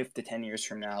 5 to 10 years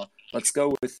from now. Let's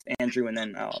go with Andrew, and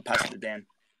then I'll pass it to Dan.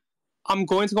 I'm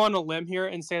going to go on a limb here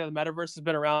and say that the metaverse has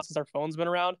been around since our phone's been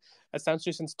around,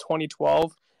 essentially since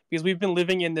 2012, because we've been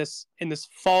living in this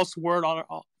false world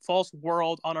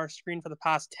on our screen for the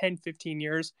past 10, 15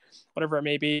 years, whatever it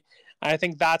may be. And I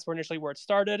think that's where it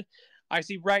started. I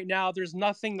see right now there's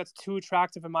nothing that's too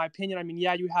attractive in my opinion. I mean,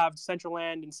 yeah, you have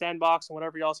Decentraland and Sandbox and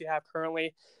whatever else you have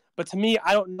currently. But to me,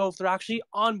 I don't know if they're actually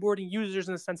onboarding users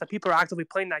in the sense that people are actively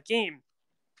playing that game.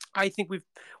 I think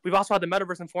we've also had the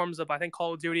metaverse in forms of, I think,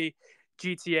 Call of Duty,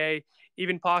 GTA,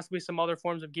 even possibly some other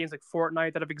forms of games like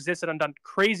Fortnite that have existed and done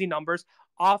crazy numbers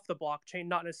off the blockchain,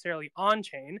 not necessarily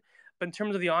on-chain. But in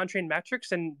terms of the on-chain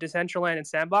metrics and Decentraland and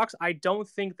Sandbox, I don't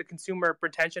think the consumer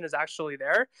retention is actually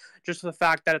there, just for the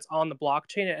fact that it's on the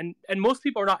blockchain. And most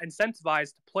people are not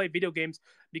incentivized to play video games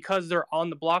because they're on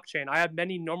the blockchain. I have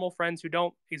many normal friends who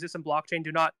don't exist in blockchain,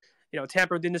 do not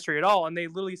tamper with the industry at all, and they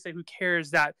literally say, who cares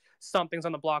that something's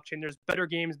on the blockchain? There's better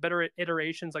games, better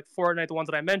iterations like Fortnite, the ones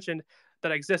that I mentioned,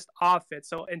 that exist off it.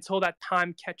 So until that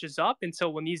time catches up,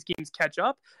 until when these games catch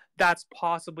up, that's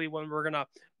possibly when we're gonna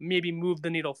maybe move the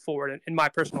needle forward, in my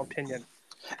personal opinion.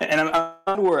 And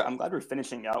I'm glad we're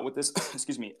finishing out with this.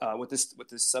 Excuse me, with this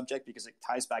subject, because it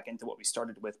ties back into what we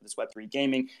started with this Web3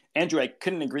 gaming. Andrew, I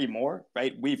couldn't agree more.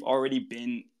 Right, we've already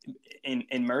been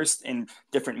immersed in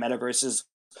different metaverses,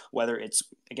 whether it's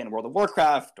again World of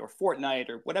Warcraft or Fortnite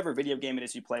or whatever video game it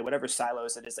is you play, whatever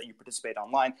silos it is that you participate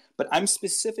online. But I'm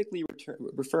specifically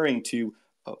referring to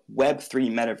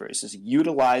Web3 metaverses,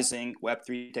 utilizing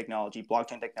Web3 technology,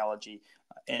 blockchain technology.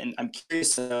 And I'm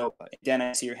curious to know, Dan,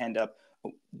 I see your hand up,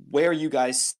 where you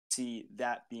guys see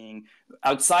that being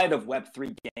outside of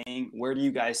Web3 gaming. Where do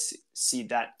you guys see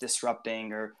that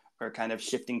disrupting or kind of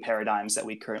shifting paradigms that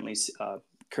we currently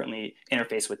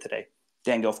interface with today?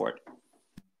 Dan, go for it.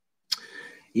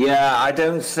 Yeah, I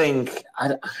don't think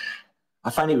I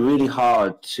find it really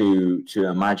hard to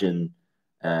imagine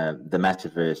the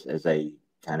metaverse as a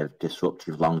kind of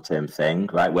disruptive long-term thing,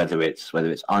 right? Whether it's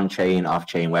on-chain,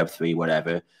 off-chain, Web3,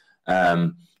 whatever.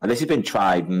 And this has been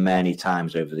tried many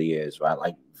times over the years, right?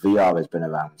 Like VR has been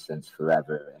around since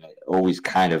forever, and it always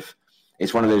kind of,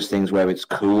 it's one of those things where it's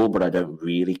cool, but I don't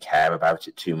really care about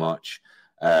it too much.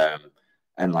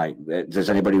 And like, does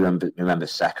anybody remember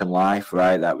Second Life,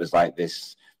 right? That was like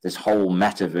this whole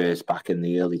metaverse back in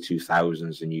the early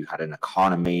 2000s, and you had an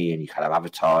economy and you had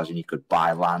avatars and you could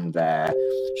buy land there.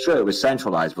 Sure, it was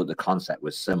centralized, but the concept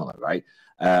was similar, right?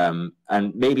 And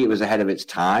maybe it was ahead of its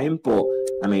time, but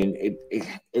I mean,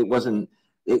 it wasn't,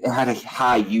 it had a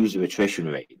high user attrition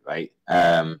rate, right?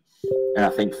 And I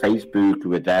think Facebook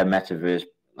with their metaverse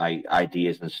like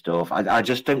ideas and stuff, I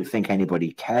just don't think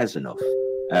anybody cares enough,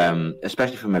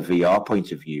 especially from a VR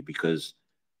point of view, because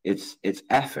it's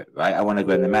effort, right? I want to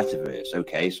go in the metaverse.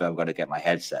 Okay, so I've got to get my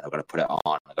headset. I've got to put it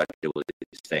on. I've got to do all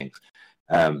these things.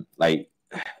 Like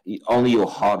only your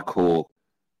hardcore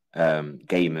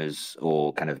gamers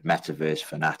or kind of metaverse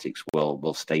fanatics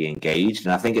will stay engaged,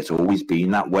 and I think it's always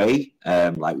been that way.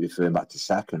 Like referring back to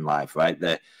Second Life, right?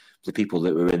 The people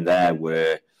that were in there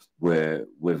were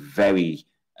very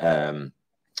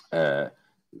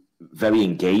very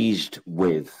engaged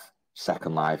with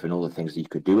Second Life and all the things that you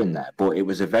could do in there, but it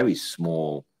was a very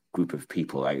small group of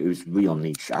people. Right? It was real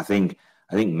niche. I think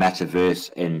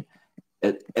metaverse in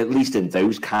at least in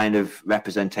those kind of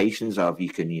representations of you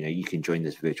can join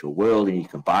this virtual world and you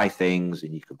can buy things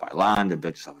and you can buy land and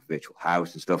build yourself a virtual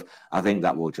house and stuff. I think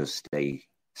that will just stay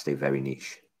very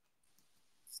niche.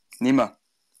 Nima.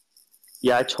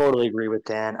 Yeah, I totally agree with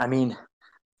Dan. I mean,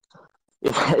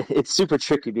 it's super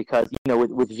tricky because,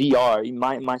 with VR,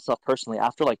 myself personally,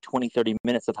 after like 20, 30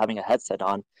 minutes of having a headset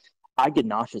on, I get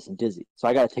nauseous and dizzy. So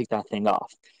I got to take that thing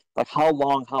off. Like how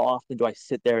often do I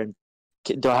sit there and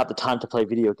do I have the time to play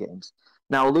video games?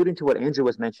 Now, alluding to what Andrew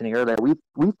was mentioning earlier, we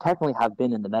technically have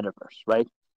been in the metaverse, right?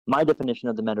 My definition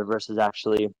of the metaverse is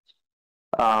actually,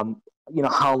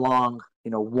 how long,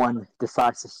 one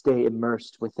decides to stay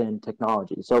immersed within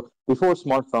technology. So before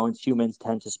smartphones, humans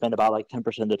tend to spend about like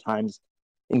 10% of the times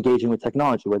engaging with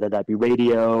technology, whether that be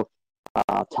radio,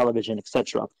 television,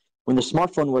 etc. When the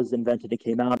smartphone was invented, it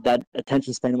came out, that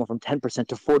attention span went from 10%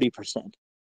 to 40%.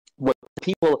 What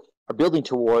people are building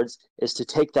towards is to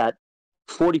take that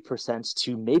 40%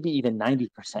 to maybe even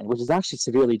 90%, which is actually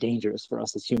severely dangerous for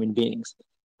us as human beings.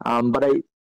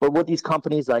 But what these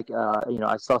companies like,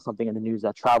 I saw something in the news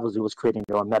that Travelzoo was creating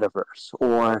their own metaverse,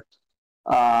 or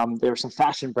there are some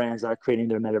fashion brands that are creating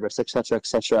their metaverse, et cetera, et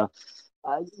cetera.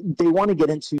 They want to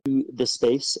get into this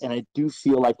space, and I do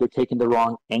feel like they're taking the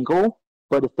wrong angle.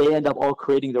 But if they end up all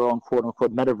creating their own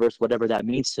quote-unquote metaverse, whatever that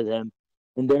means to them,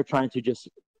 then they're trying to just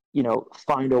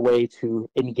find a way to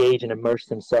engage and immerse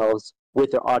themselves with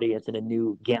their audience in a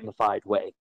new gamified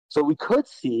way. So we could,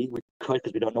 because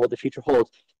we don't know what the future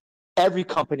holds, every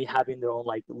company having their own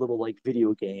little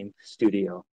video game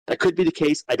studio. That could be the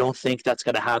case. I don't think that's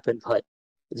going to happen, but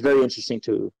it's very interesting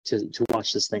to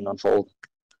watch this thing unfold.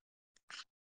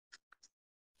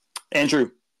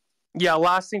 Andrew. Yeah,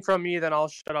 last thing from me, then I'll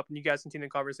shut up and you guys continue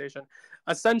the conversation.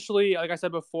 Essentially, like I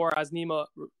said before, as Nima,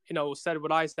 said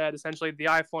what I said, essentially the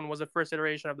iPhone was the first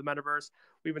iteration of the metaverse.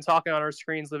 We've been talking on our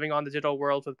screens, living on the digital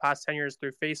world for the past 10 years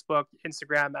through Facebook,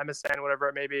 Instagram, MSN, whatever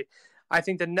it may be. I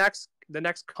think the next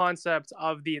concept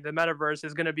of the metaverse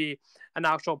is going to be an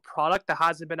actual product that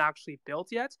hasn't been actually built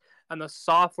yet, and the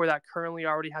software that currently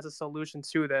already has a solution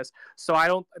to this.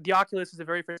 So the Oculus is the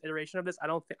very first iteration of this.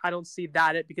 I don't see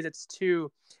that because it's too,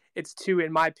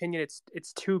 in my opinion,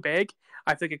 it's too big.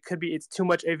 I think it's too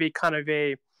much of it's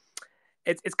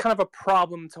kind of a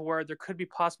problem to where there could be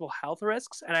possible health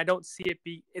risks, and I don't see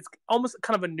it's almost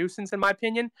kind of a nuisance in my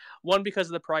opinion. One, because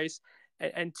of the price,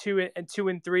 and two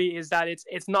and three is that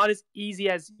it's not as easy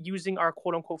as using our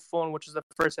quote unquote phone, which is the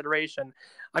first iteration.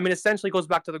 I mean, essentially it goes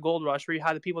back to the gold rush, where you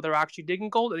had the people that are actually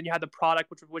digging gold, and then you had the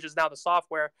product, which is now the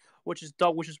software, which is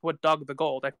what dug the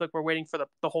gold. I feel like we're waiting for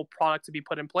the whole product to be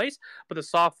put in place, but the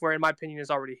software, in my opinion,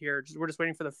 is already here. We're just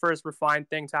waiting for the first refined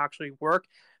thing to actually work,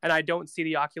 and I don't see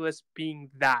the Oculus being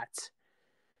that.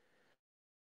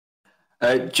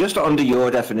 Just under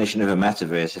your definition of a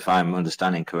metaverse, if I'm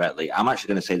understanding correctly, I'm actually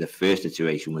going to say the first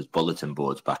iteration was bulletin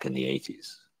boards back in the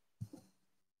 80s.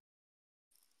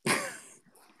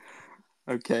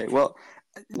 Okay, well,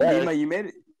 Nima, you made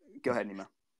it. Go ahead, Nima.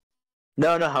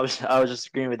 No, I was just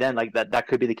agreeing with Dan. Like that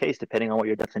could be the case depending on what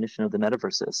your definition of the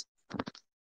metaverse is.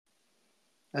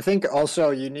 I think also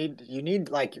you need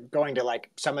like going to like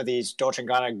some of these Dolce &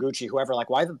 Gabbana, Gucci, whoever. Like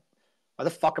why the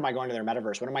fuck am I going to their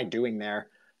metaverse? What am I doing there?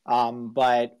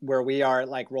 But where we are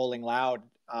like Rolling Loud,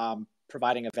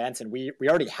 providing events, and we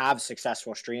already have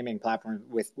successful streaming platforms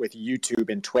with YouTube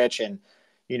and Twitch, and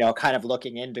kind of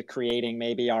looking into creating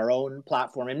maybe our own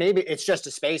platform, and maybe it's just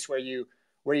a space where you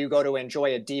go to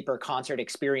enjoy a deeper concert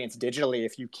experience digitally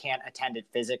if you can't attend it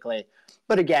physically.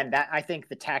 But again, that I think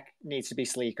the tech needs to be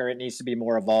sleeker, it needs to be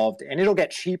more evolved, and it'll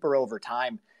get cheaper over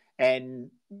time. And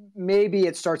maybe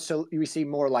it starts to, we see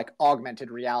more like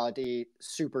augmented reality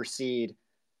supersede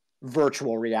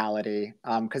virtual reality,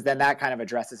 because then that kind of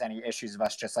addresses any issues of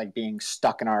us just like being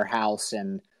stuck in our house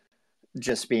and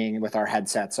just being with our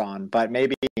headsets on. But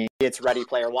maybe it's Ready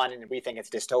Player One and we think it's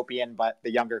dystopian, but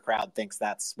the younger crowd thinks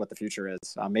that's what the future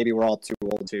is. Maybe we're all too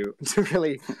old to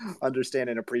really understand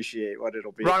and appreciate what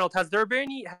it'll be. Ronald, has there been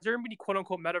any quote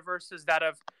unquote metaverses that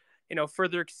have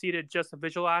further exceeded just a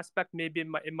visual aspect? Maybe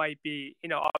it might be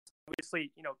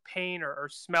obviously pain or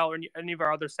smell or any of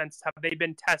our other senses. Have they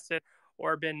been tested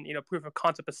or been proof of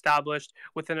concept established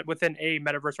within a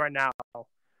metaverse right now,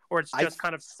 or it's just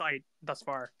kind of sight thus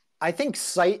far? I think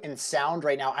sight and sound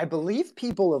right now. I believe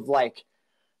people have like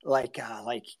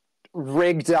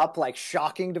rigged up like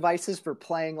shocking devices for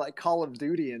playing like Call of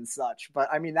Duty and such. But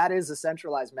I mean, that is a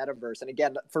centralized metaverse. And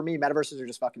again, for me, metaverses are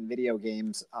just fucking video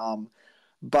games.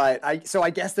 But I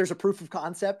guess there's a proof of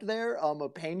concept there, a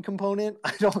pain component.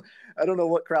 I don't know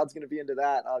what crowd's going to be into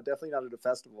that. Definitely not at a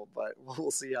festival, but we'll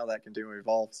see how that continue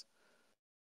evolves.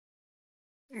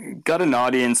 Got an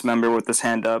audience member with his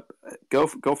hand up. Go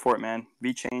for it, man.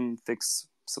 VeChain fix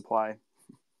supply.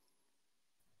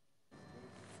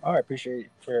 All right, appreciate you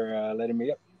for letting me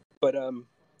up. But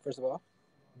first of all,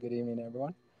 good evening,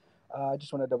 everyone. I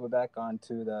just want to double back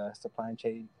onto the supply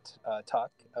chain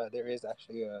talk. There is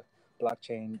actually a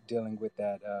blockchain dealing with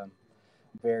that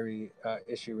very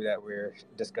issue that we're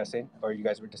discussing, or you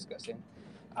guys were discussing.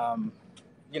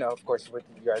 Of course, with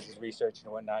you guys' research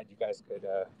and whatnot, you guys could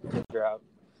figure out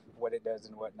what it does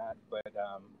and whatnot. But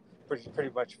pretty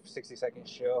much 60-second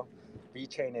show.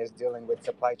 VeChain is dealing with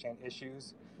supply chain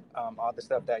issues. All the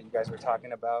stuff that you guys were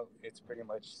talking about, it's pretty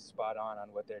much spot on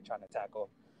what they're trying to tackle.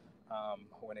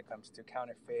 When it comes to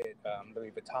counterfeit,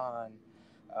 Louis Vuitton,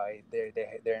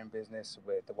 they're in business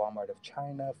with the Walmart of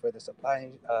China for the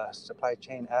supply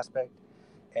chain aspect.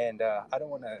 And I don't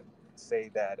want to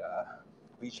say that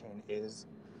VeChain is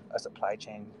a supply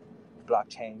chain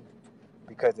blockchain,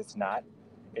 because it's not.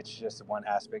 It's just one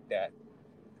aspect that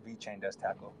VeChain does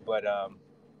tackle, but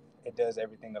it does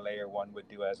everything a layer one would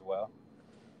do as well.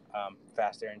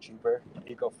 Faster and cheaper,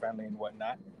 eco-friendly and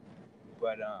whatnot.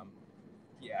 But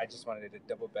I just wanted to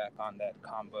double back on that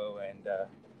combo and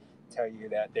tell you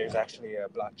that there's actually a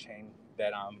blockchain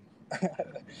that I'm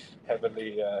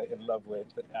heavily in love with.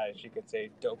 As you could say,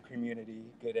 dope community,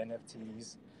 good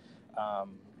NFTs,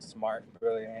 smart,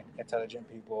 brilliant,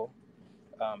 intelligent people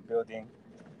building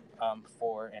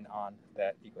for and on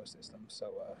that ecosystem.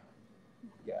 So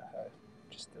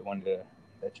just wanted to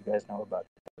let you guys know about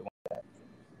that.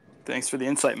 Thanks for the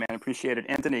insight, man. Appreciate it.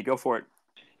 Anthony, go for it.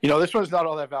 This one's not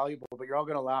all that valuable, but you're all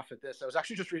going to laugh at this. I was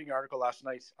actually just reading an article last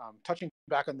night, touching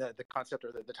back on the concept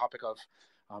or the topic of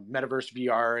metaverse,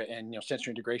 VR, and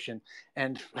sensor integration.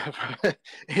 And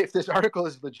if this article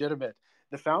is legitimate,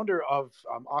 the founder of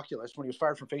Oculus, when he was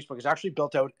fired from Facebook, has actually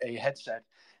built out a headset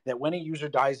that when a user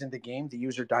dies in the game, the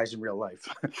user dies in real life.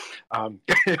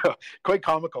 Quite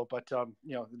comical, but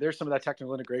there's some of that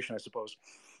technical integration, I suppose.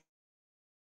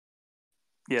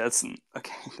 Yeah,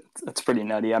 that's pretty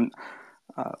nutty. I'm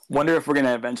wonder if we're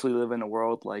gonna eventually live in a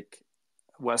world like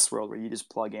Westworld, where you just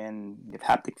plug in, you have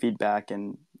haptic feedback,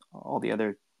 and all the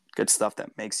other good stuff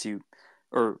that makes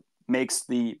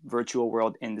the virtual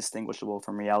world indistinguishable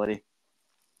from reality.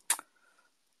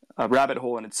 A rabbit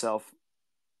hole in itself.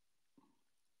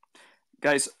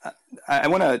 Guys, I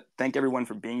want to thank everyone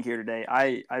for being here today.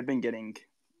 I've been getting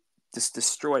just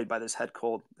destroyed by this head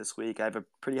cold this week. I have a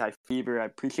pretty high fever. I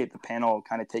appreciate the panel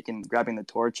kind of grabbing the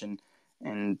torch and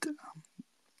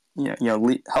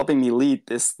helping me lead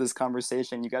this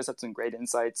conversation. You guys have some great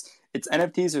insights.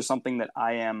 NFTs are something that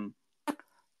I'm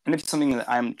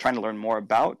trying to learn more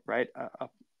about, right?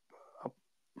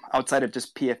 Outside of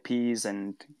just PFPs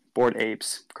and Bored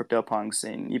Apes, CryptoPunks,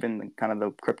 and even kind of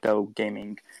the crypto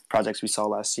gaming projects we saw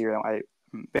last year. I'm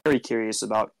very curious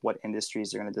about what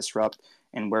industries are going to disrupt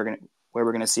and where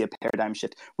we're going to see a paradigm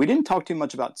shift. We didn't talk too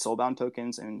much about soulbound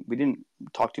tokens, and we didn't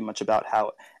talk too much about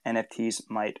how NFTs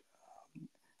might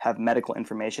have medical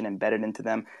information embedded into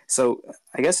them. So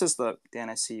I guess Dan,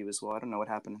 I see you as well. I don't know what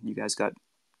happened. You guys got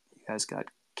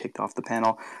kicked off the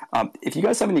panel. If you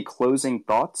guys have any closing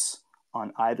thoughts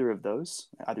on either of those,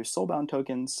 either soulbound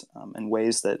tokens and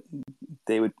ways that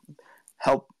they would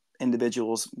help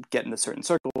individuals get into certain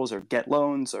circles or get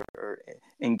loans or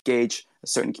engage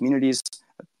certain communities,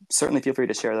 certainly feel free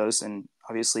to share those. And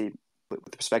obviously,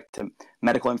 with respect to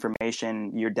medical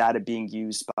information, your data being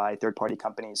used by third-party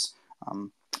companies,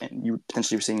 and you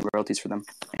potentially receiving royalties for them.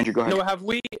 Andrew, go ahead. No,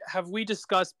 have we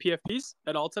discussed PFPs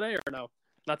at all today, or no?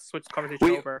 Not to switch the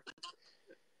conversation over.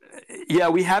 Yeah,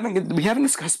 we haven't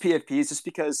discussed PFPs just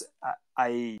because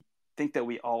I think that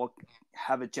we all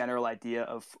have a general idea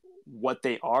of what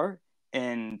they are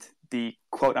and the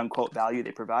quote unquote value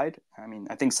they provide. I mean,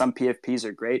 I think some PFPs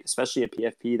are great, especially a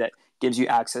PFP that gives you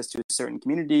access to a certain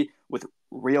community with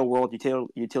real world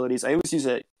utilities. I always use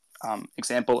an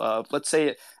example of, let's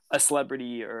say, a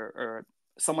celebrity or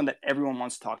someone that everyone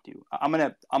wants to talk to. I'm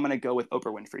gonna go with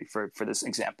Oprah Winfrey for this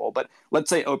example. But let's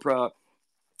say Oprah,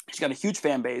 she's got a huge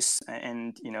fan base,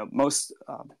 and most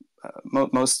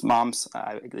moms,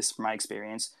 at least from my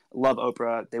experience, love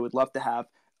Oprah. They would love to have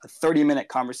a 30-minute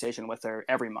conversation with her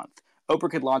every month.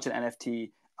 Oprah could launch an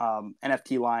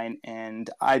NFT line, and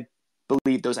I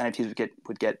believe those NFTs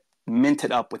would get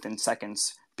minted up within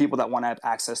seconds. People that want to have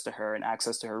access to her and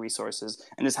access to her resources,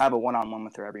 and just have a one-on-one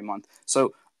with her every month.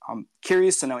 So I'm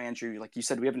curious to know, Andrew, like you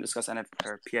said, we haven't discussed NFT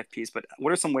or PFPs, but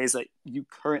what are some ways that you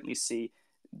currently see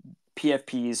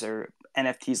PFPs or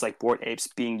NFTs like Bored Apes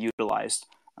being utilized?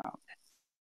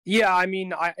 Yeah, I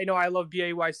mean, I love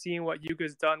BAYC and what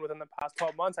Yuga's done within the past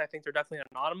 12 months. I think they're definitely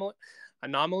an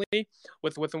anomaly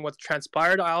within what's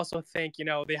transpired. I also think,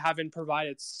 they haven't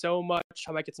provided so much.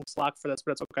 I might get some slack for this,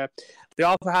 but it's okay.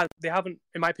 They haven't,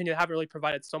 in my opinion, haven't really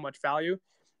provided so much value,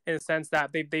 in the sense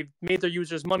that they've made their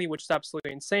users money, which is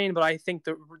absolutely insane. But I think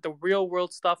the real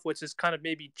world stuff, which is kind of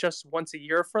maybe just once a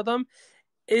year for them,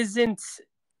 isn't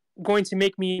going to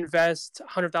make me invest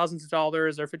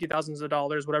 $100,000s or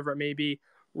 $50,000s, whatever it may be,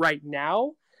 right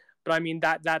now. But I mean,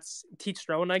 that's teach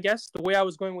their own, I guess. The way I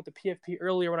was going with the PFP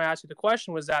earlier when I asked you the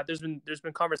question was that there's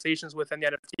been conversations within the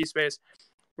NFT space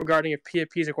regarding if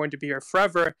PFPs are going to be here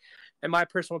forever. In my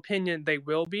personal opinion, they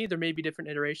will be. There may be different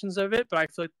iterations of it, but I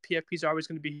feel like PFPs are always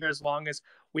going to be here as long as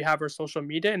we have our social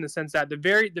media, in the sense that the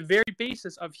very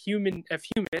basis of humans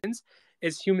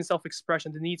is human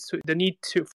self-expression, the need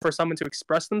for someone to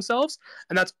express themselves,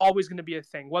 and that's always going to be a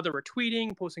thing. Whether we're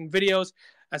tweeting, posting videos,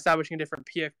 establishing a different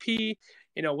PFP,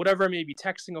 whatever it may be,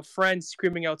 texting a friend,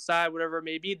 screaming outside, whatever it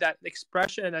may be, that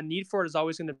expression and a need for it is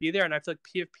always going to be there. And I feel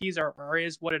like PFPs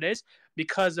is what it is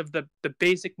because of the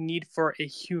basic need for a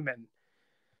human.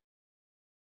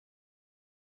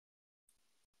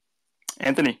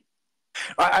 Anthony.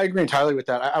 I agree entirely with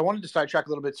that. I wanted to sidetrack a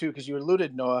little bit too, because you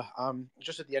alluded, Noah,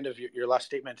 just at the end of your last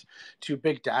statement, to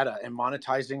big data and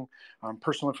monetizing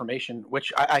personal information,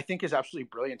 which I think is absolutely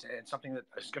brilliant and something that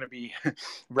is going to be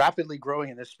rapidly growing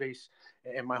in this space,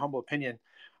 in my humble opinion.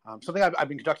 Something I've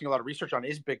been conducting a lot of research on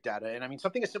is big data. And I mean,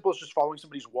 something as simple as just following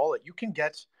somebody's wallet, you can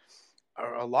get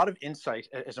a lot of insight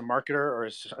as a marketer or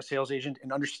as a sales agent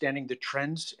in understanding the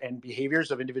trends and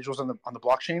behaviors of individuals on the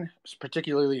blockchain,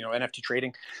 particularly NFT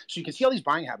trading. So you can see all these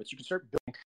buying habits. You can start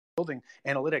building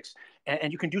analytics,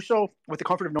 and you can do so with the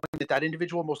comfort of knowing that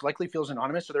individual most likely feels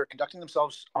anonymous, so they're conducting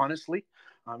themselves honestly.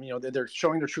 They're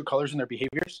showing their true colors in their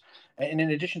behaviors. And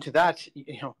in addition to that,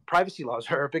 privacy laws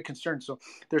are a big concern. So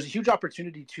there's a huge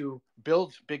opportunity to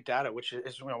build big data, which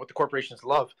is what the corporations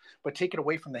love, but take it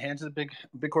away from the hands of the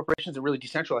big corporations and really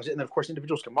decentralize it. And then, of course,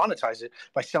 individuals can monetize it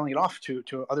by selling it off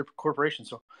to other corporations.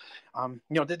 So,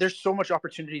 there's so much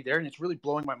opportunity there, and it's really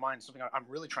blowing my mind. Something I'm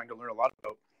really trying to learn a lot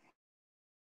about.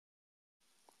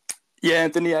 Yeah,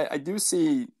 Anthony, I do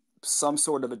see some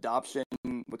sort of adoption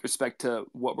with respect to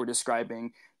what we're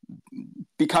describing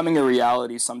becoming a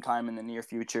reality sometime in the near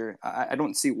future. I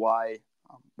don't see why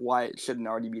it shouldn't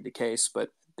already be the case, but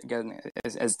again,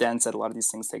 as Dan said, a lot of these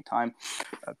things take time.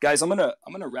 Guys, I'm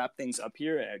gonna wrap things up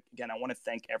here. Again, I want to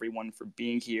thank everyone for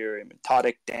being here.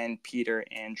 Tadic, Dan, Peter,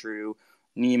 Andrew,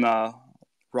 Nima,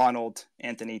 Ronald,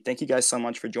 Anthony. Thank you guys so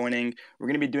much for joining. We're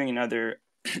going to be doing another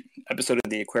episode of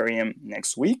the Aquarium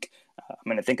next week. I'm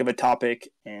going to think of a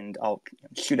topic, and I'll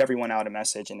shoot everyone out a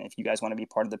message. And if you guys want to be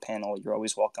part of the panel, you're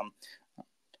always welcome.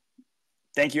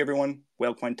 Thank you, everyone,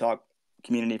 Whale Coin Talk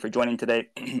community, for joining today.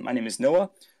 My name is Noah.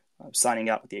 I'm signing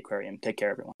out with the Aquarium. Take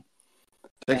care, everyone.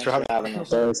 Thanks for having us.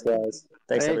 Thanks, guys.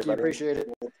 Thanks, Thank everybody. you. Appreciate it.